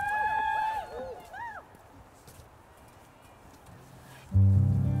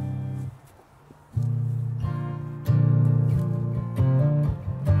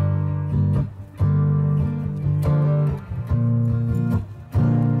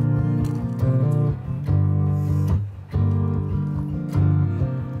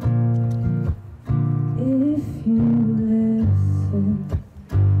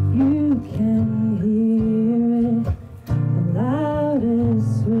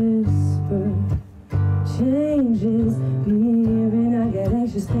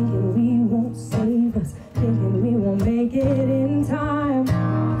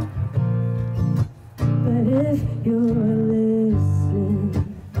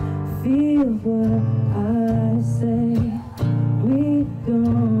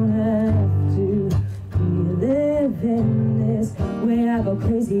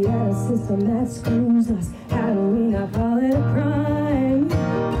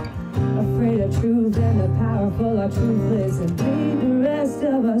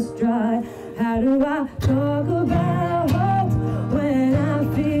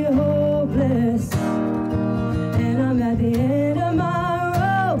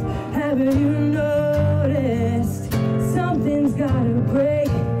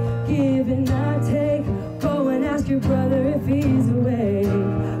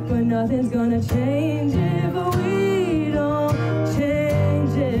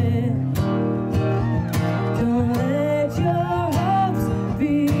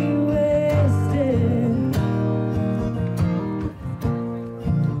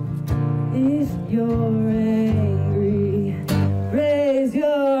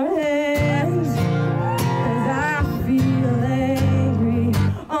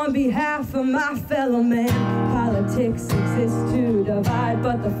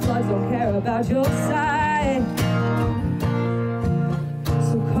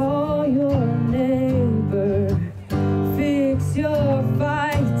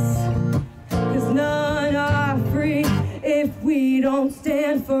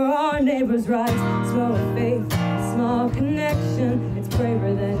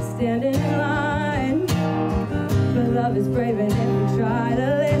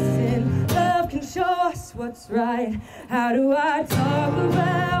 show us what's right? How do I talk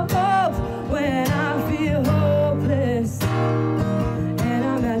about hope when I feel hopeless? And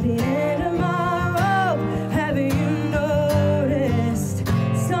I'm at the end of my rope. Haven't you noticed?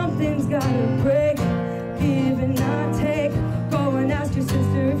 Something's gotta break, give and not take. Go and ask your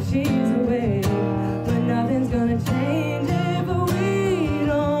sister if she's awake. But nothing's gonna change if we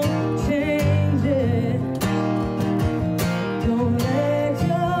don't change it. Don't let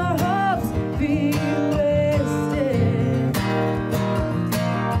your hopes be wasted.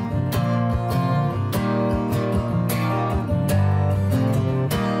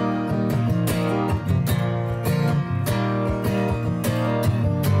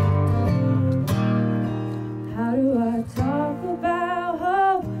 How do I talk about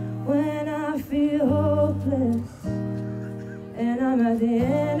hope when I feel hopeless? And I'm at the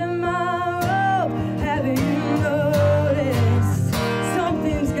end of my rope. Haven't you noticed?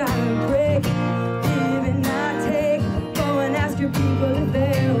 Something's gotta break, give and not take. Go and ask your people if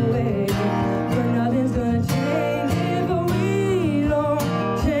they're awake. But nothing's gonna change if we don't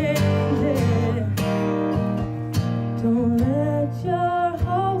change it. Don't let your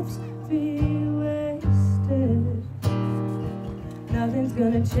hopes be wasted. Nothing's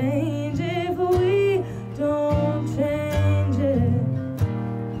gonna change if we don't change it.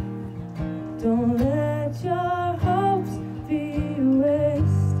 Don't let your hopes be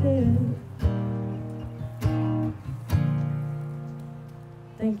wasted.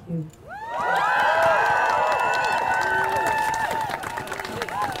 Thank you.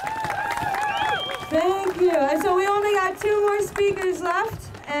 Thank you. And so we only got 2 more speakers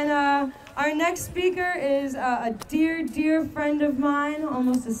left, and our next speaker is a dear, dear friend of mine,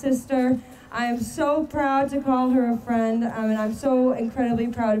 almost a sister. I am so proud to call her a friend, and I'm so incredibly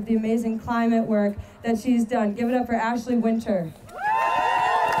proud of the amazing climate work that she's done. Give it up for Ashley Winter.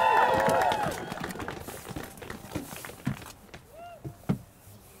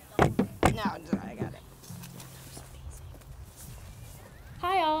 I got it.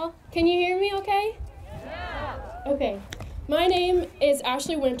 Hi all, can you hear me okay? Yeah. Okay, my name is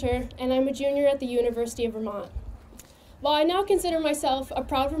Ashley Winter and I'm a junior at the University of Vermont. While I now consider myself a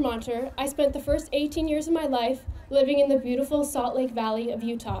proud Vermonter, I spent the first 18 years of my life living in the beautiful Salt Lake Valley of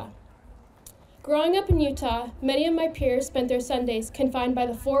Utah. Growing up in Utah, many of my peers spent their Sundays confined by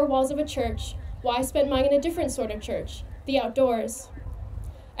the 4 walls of a church, while I spent mine in a different sort of church, the outdoors.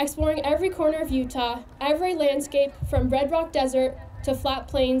 Exploring every corner of Utah, every landscape from Red Rock Desert to flat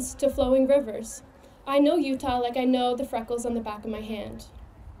plains to flowing rivers. I know Utah like I know the freckles on the back of my hand.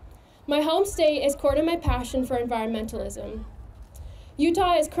 My home state is core to my passion for environmentalism.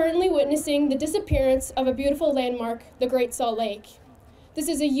 Utah is currently witnessing the disappearance of a beautiful landmark, the Great Salt Lake. This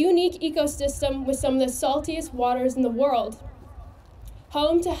is a unique ecosystem with some of the saltiest waters in the world.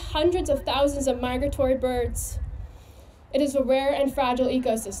 Home to hundreds of thousands of migratory birds, it is a rare and fragile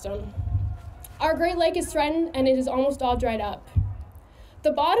ecosystem. Our Great Lake is threatened and it is almost all dried up.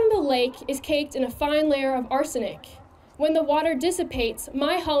 The bottom of the lake is caked in a fine layer of arsenic. When the water dissipates,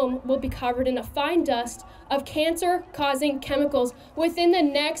 my home will be covered in a fine dust of cancer-causing chemicals within the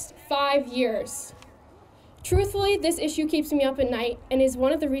next 5 years. Truthfully, this issue keeps me up at night and is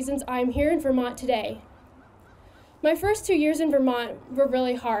one of the reasons I am here in Vermont today. My first 2 years in Vermont were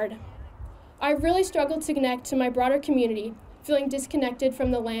really hard. I really struggled to connect to my broader community, feeling disconnected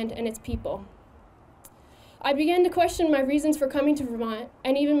from the land and its people. I began to question my reasons for coming to Vermont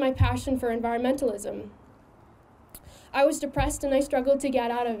and even my passion for environmentalism. I was depressed and I struggled to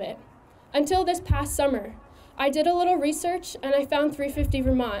get out of it. Until this past summer, I did a little research and I found 350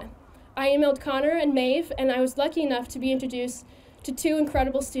 Vermont. I emailed Connor and Maeve, and I was lucky enough to be introduced to 2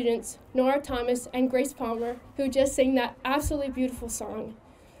 incredible students, Nora Thomas and Grace Palmer, who just sang that absolutely beautiful song.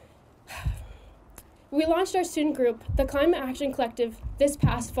 We launched our student group, the Climate Action Collective, this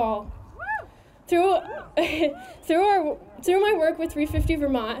past fall. Through my work with 350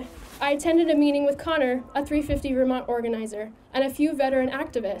 Vermont, I attended a meeting with Connor, a 350 Vermont organizer, and a few veteran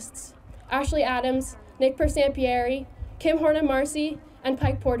activists, Ashley Adams, Nick Persampieri, Kim Horna-Marcy, and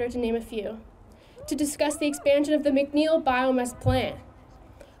Pike Porter, to name a few, to discuss the expansion of the McNeil biomass plant.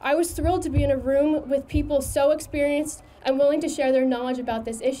 I was thrilled to be in a room with people so experienced and willing to share their knowledge about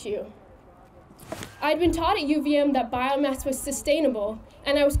this issue. I'd been taught at UVM that biomass was sustainable,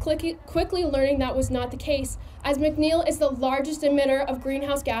 and I was quickly learning that was not the case, as McNeil is the largest emitter of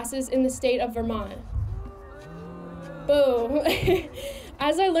greenhouse gases in the state of Vermont. Boom.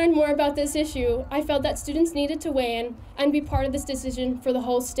 As I learned more about this issue, I felt that students needed to weigh in and be part of this decision for the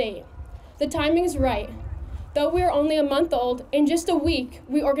whole state. The timing is right. Though we are only a month old, in just a week,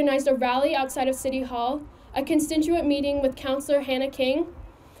 we organized a rally outside of City Hall, a constituent meeting with Councillor Hannah King,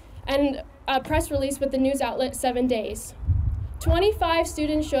 and a press release with the news outlet 7 Days. 25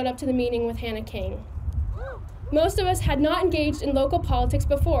 students showed up to the meeting with Hannah King. Most of us had not engaged in local politics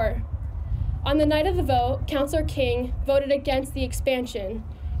before. On the night of the vote, Councillor King voted against the expansion.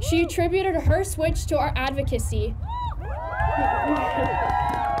 She attributed her switch to our advocacy.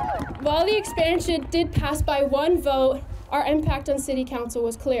 While the expansion did pass by one vote, our impact on City Council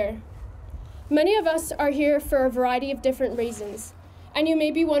was clear. Many of us are here for a variety of different reasons, and you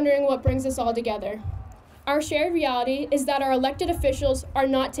may be wondering what brings us all together. Our shared reality is that our elected officials are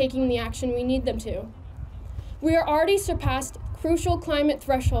not taking the action we need them to. We are already surpassed crucial climate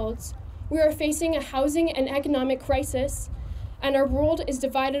thresholds. We are facing a housing and economic crisis, and our world is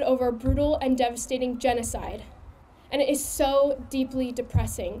divided over a brutal and devastating genocide. And it is so deeply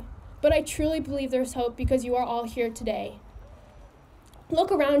depressing. But I truly believe there's hope because you are all here today.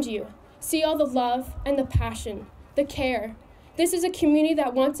 Look around you. See all the love and the passion, the care. This is a community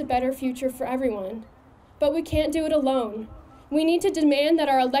that wants a better future for everyone. But we can't do it alone. We need to demand that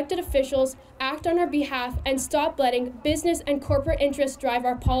our elected officials act on our behalf and stop letting business and corporate interests drive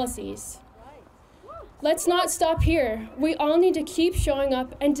our policies. Let's not stop here. We all need to keep showing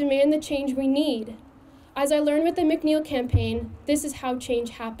up and demand the change we need. As I learned with the McNeil campaign, this is how change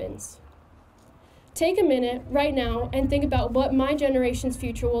happens. Take a minute right now and think about what my generation's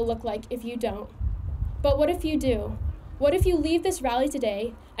future will look like if you don't. But what if you do? What if you leave this rally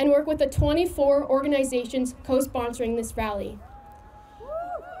today and work with the 24 organizations co-sponsoring this rally?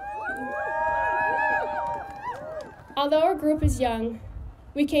 Although our group is young,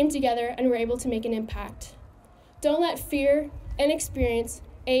 we came together and were able to make an impact. Don't let fear, inexperience,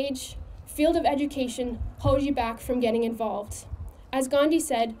 age, field of education hold you back from getting involved. As Gandhi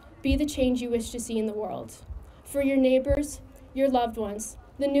said, be the change you wish to see in the world. For your neighbors, your loved ones,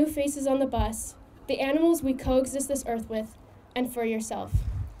 the new faces on the bus, the animals we coexist this earth with, and for yourself.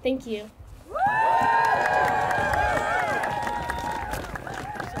 Thank you.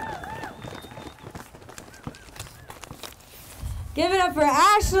 Give it up for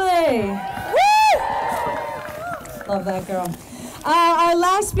Ashley. Woo! Love that girl. Our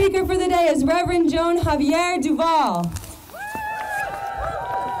last speaker for the day is Reverend Joan Javier Duval.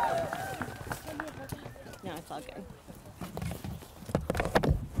 No, it's all good.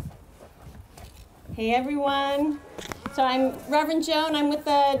 Hey everyone. So I'm Reverend Joan. I'm with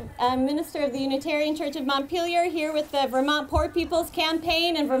the Minister of the Unitarian Church of Montpelier, here with the Vermont Poor People's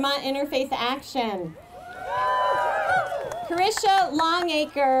Campaign and Vermont Interfaith Action. Carisha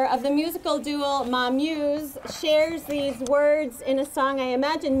Longacre of the musical duo Ma Muse shares these words in a song I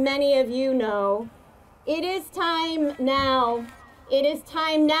imagine many of you know. It is time now. It is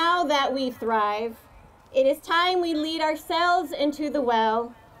time now that we thrive. It is time we lead ourselves into the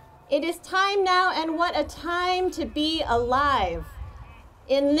well. It is time now, and what a time to be alive.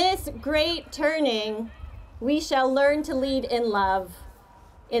 In this great turning, we shall learn to lead in love.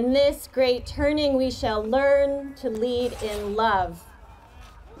 In this great turning, we shall learn to lead in love.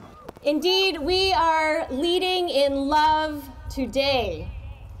 Indeed, we are leading in love today.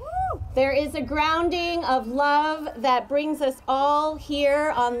 There is a grounding of love that brings us all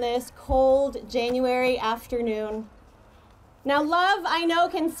here on this cold January afternoon. Now, love, I know,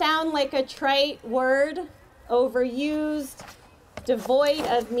 can sound like a trite word, overused, devoid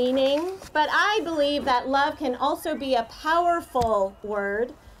of meaning, but I believe that love can also be a powerful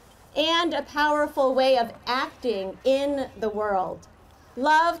word and a powerful way of acting in the world.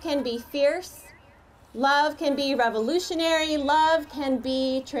 Love can be fierce, love can be revolutionary, love can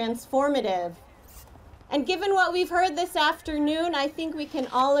be transformative. And given what we've heard this afternoon, I think we can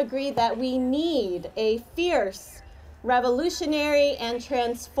all agree that we need a fierce, revolutionary, and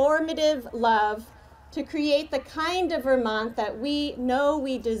transformative love to create the kind of Vermont that we know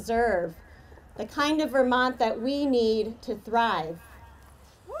we deserve, the kind of Vermont that we need to thrive.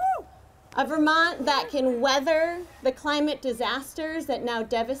 A Vermont that can weather the climate disasters that now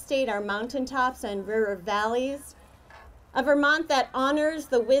devastate our mountaintops and river valleys. A Vermont that honors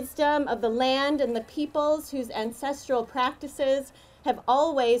the wisdom of the land and the peoples whose ancestral practices have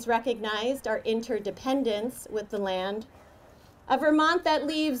always recognized our interdependence with the land. A Vermont that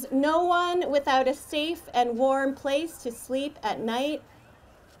leaves no one without a safe and warm place to sleep at night.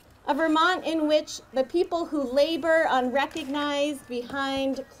 A Vermont in which the people who labor unrecognized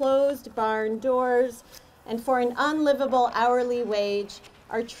behind closed barn doors and for an unlivable hourly wage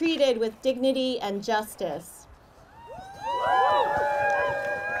are treated with dignity and justice.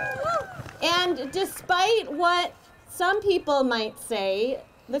 And despite what some people might say,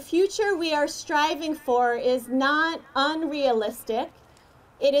 the future we are striving for is not unrealistic,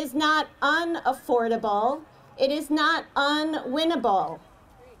 it is not unaffordable, it is not unwinnable.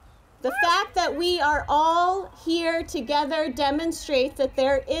 The fact that we are all here together demonstrates that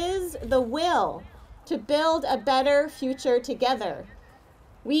there is the will to build a better future together.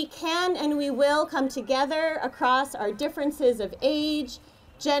 We can and we will come together across our differences of age,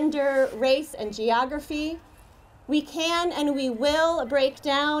 gender, race, and geography. We can and we will break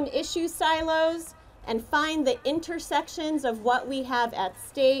down issue silos and find the intersections of what we have at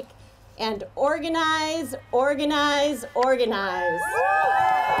stake and organize, organize, organize.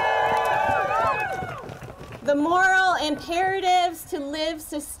 The moral imperatives to live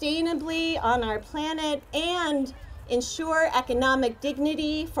sustainably on our planet and ensure economic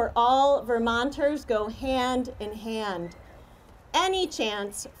dignity for all Vermonters go hand in hand. Any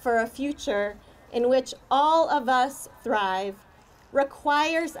chance for a future in which all of us thrive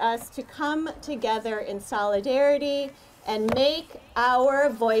requires us to come together in solidarity and make our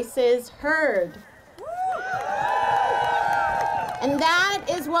voices heard. And that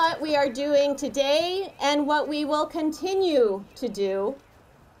is what we are doing today and what we will continue to do.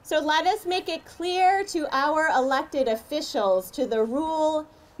 So let us make it clear to our elected officials, to the rule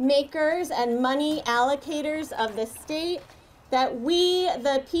makers and money allocators of the state, that we,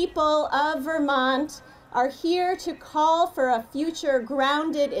 the people of Vermont, are here to call for a future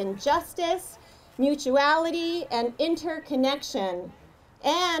grounded in justice, mutuality, and interconnection.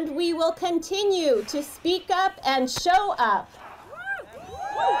 And we will continue to speak up and show up.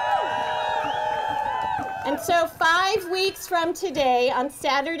 And so 5 weeks from today, on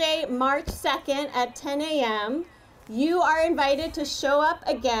Saturday, March 2nd at 10 a.m., you are invited to show up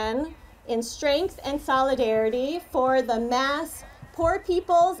again in strength and solidarity for the mass Poor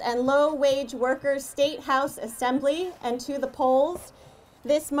People's and Low-Wage Workers State House Assembly and to the polls.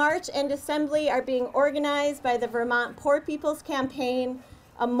 This march and assembly are being organized by the Vermont Poor People's Campaign,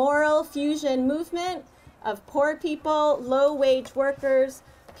 a moral fusion movement of poor people, low-wage workers,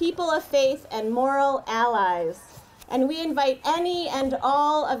 people of faith, and moral allies. And we invite any and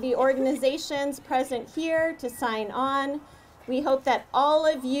all of the organizations present here to sign on. We hope that all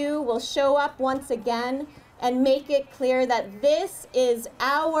of you will show up once again and make it clear that this is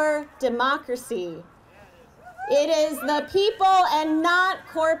our democracy. It is the people and not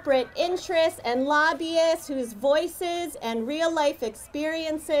corporate interests and lobbyists whose voices and real-life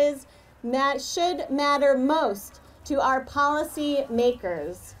experiences should matter most to our policy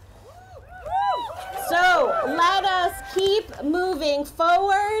makers. So let us keep moving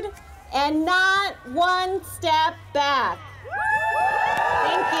forward and not one step back.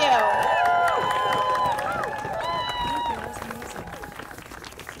 Thank you.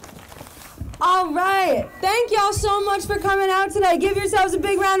 All right. Thank y'all so much for coming out today. Give yourselves a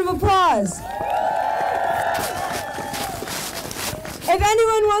big round of applause. If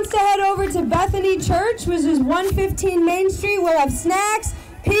anyone wants to head over to Bethany Church, which is 115 Main Street, we'll have snacks,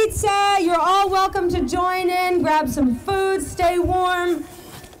 pizza. You're all welcome to join in, grab some food, stay warm.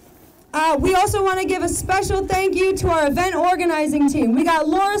 We also want to give a special thank you to our event organizing team. We got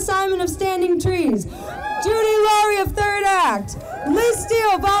Laura Simon of Standing Trees, Judy Laurie of Third Act, Liz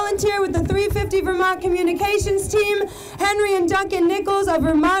Steele, volunteer with the 350 Vermont Communications Team, Henry and Duncan Nichols of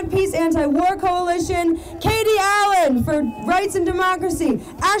Vermont Peace Anti-War Coalition, Katie Allen for Rights and Democracy,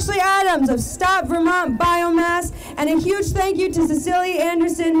 Ashley Adams of Stop Vermont Biomass, and a huge thank you to Cecilia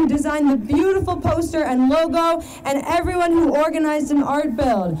Anderson who designed the beautiful poster and logo, and everyone who organized an art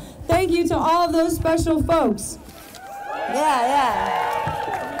build. Thank you to all of those special folks.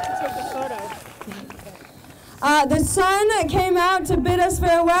 The sun came out to bid us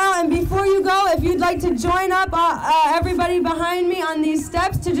farewell, and before you go, if you'd like to join up everybody behind me on these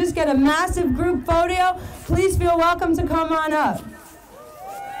steps to just get a massive group photo, please feel welcome to come on up.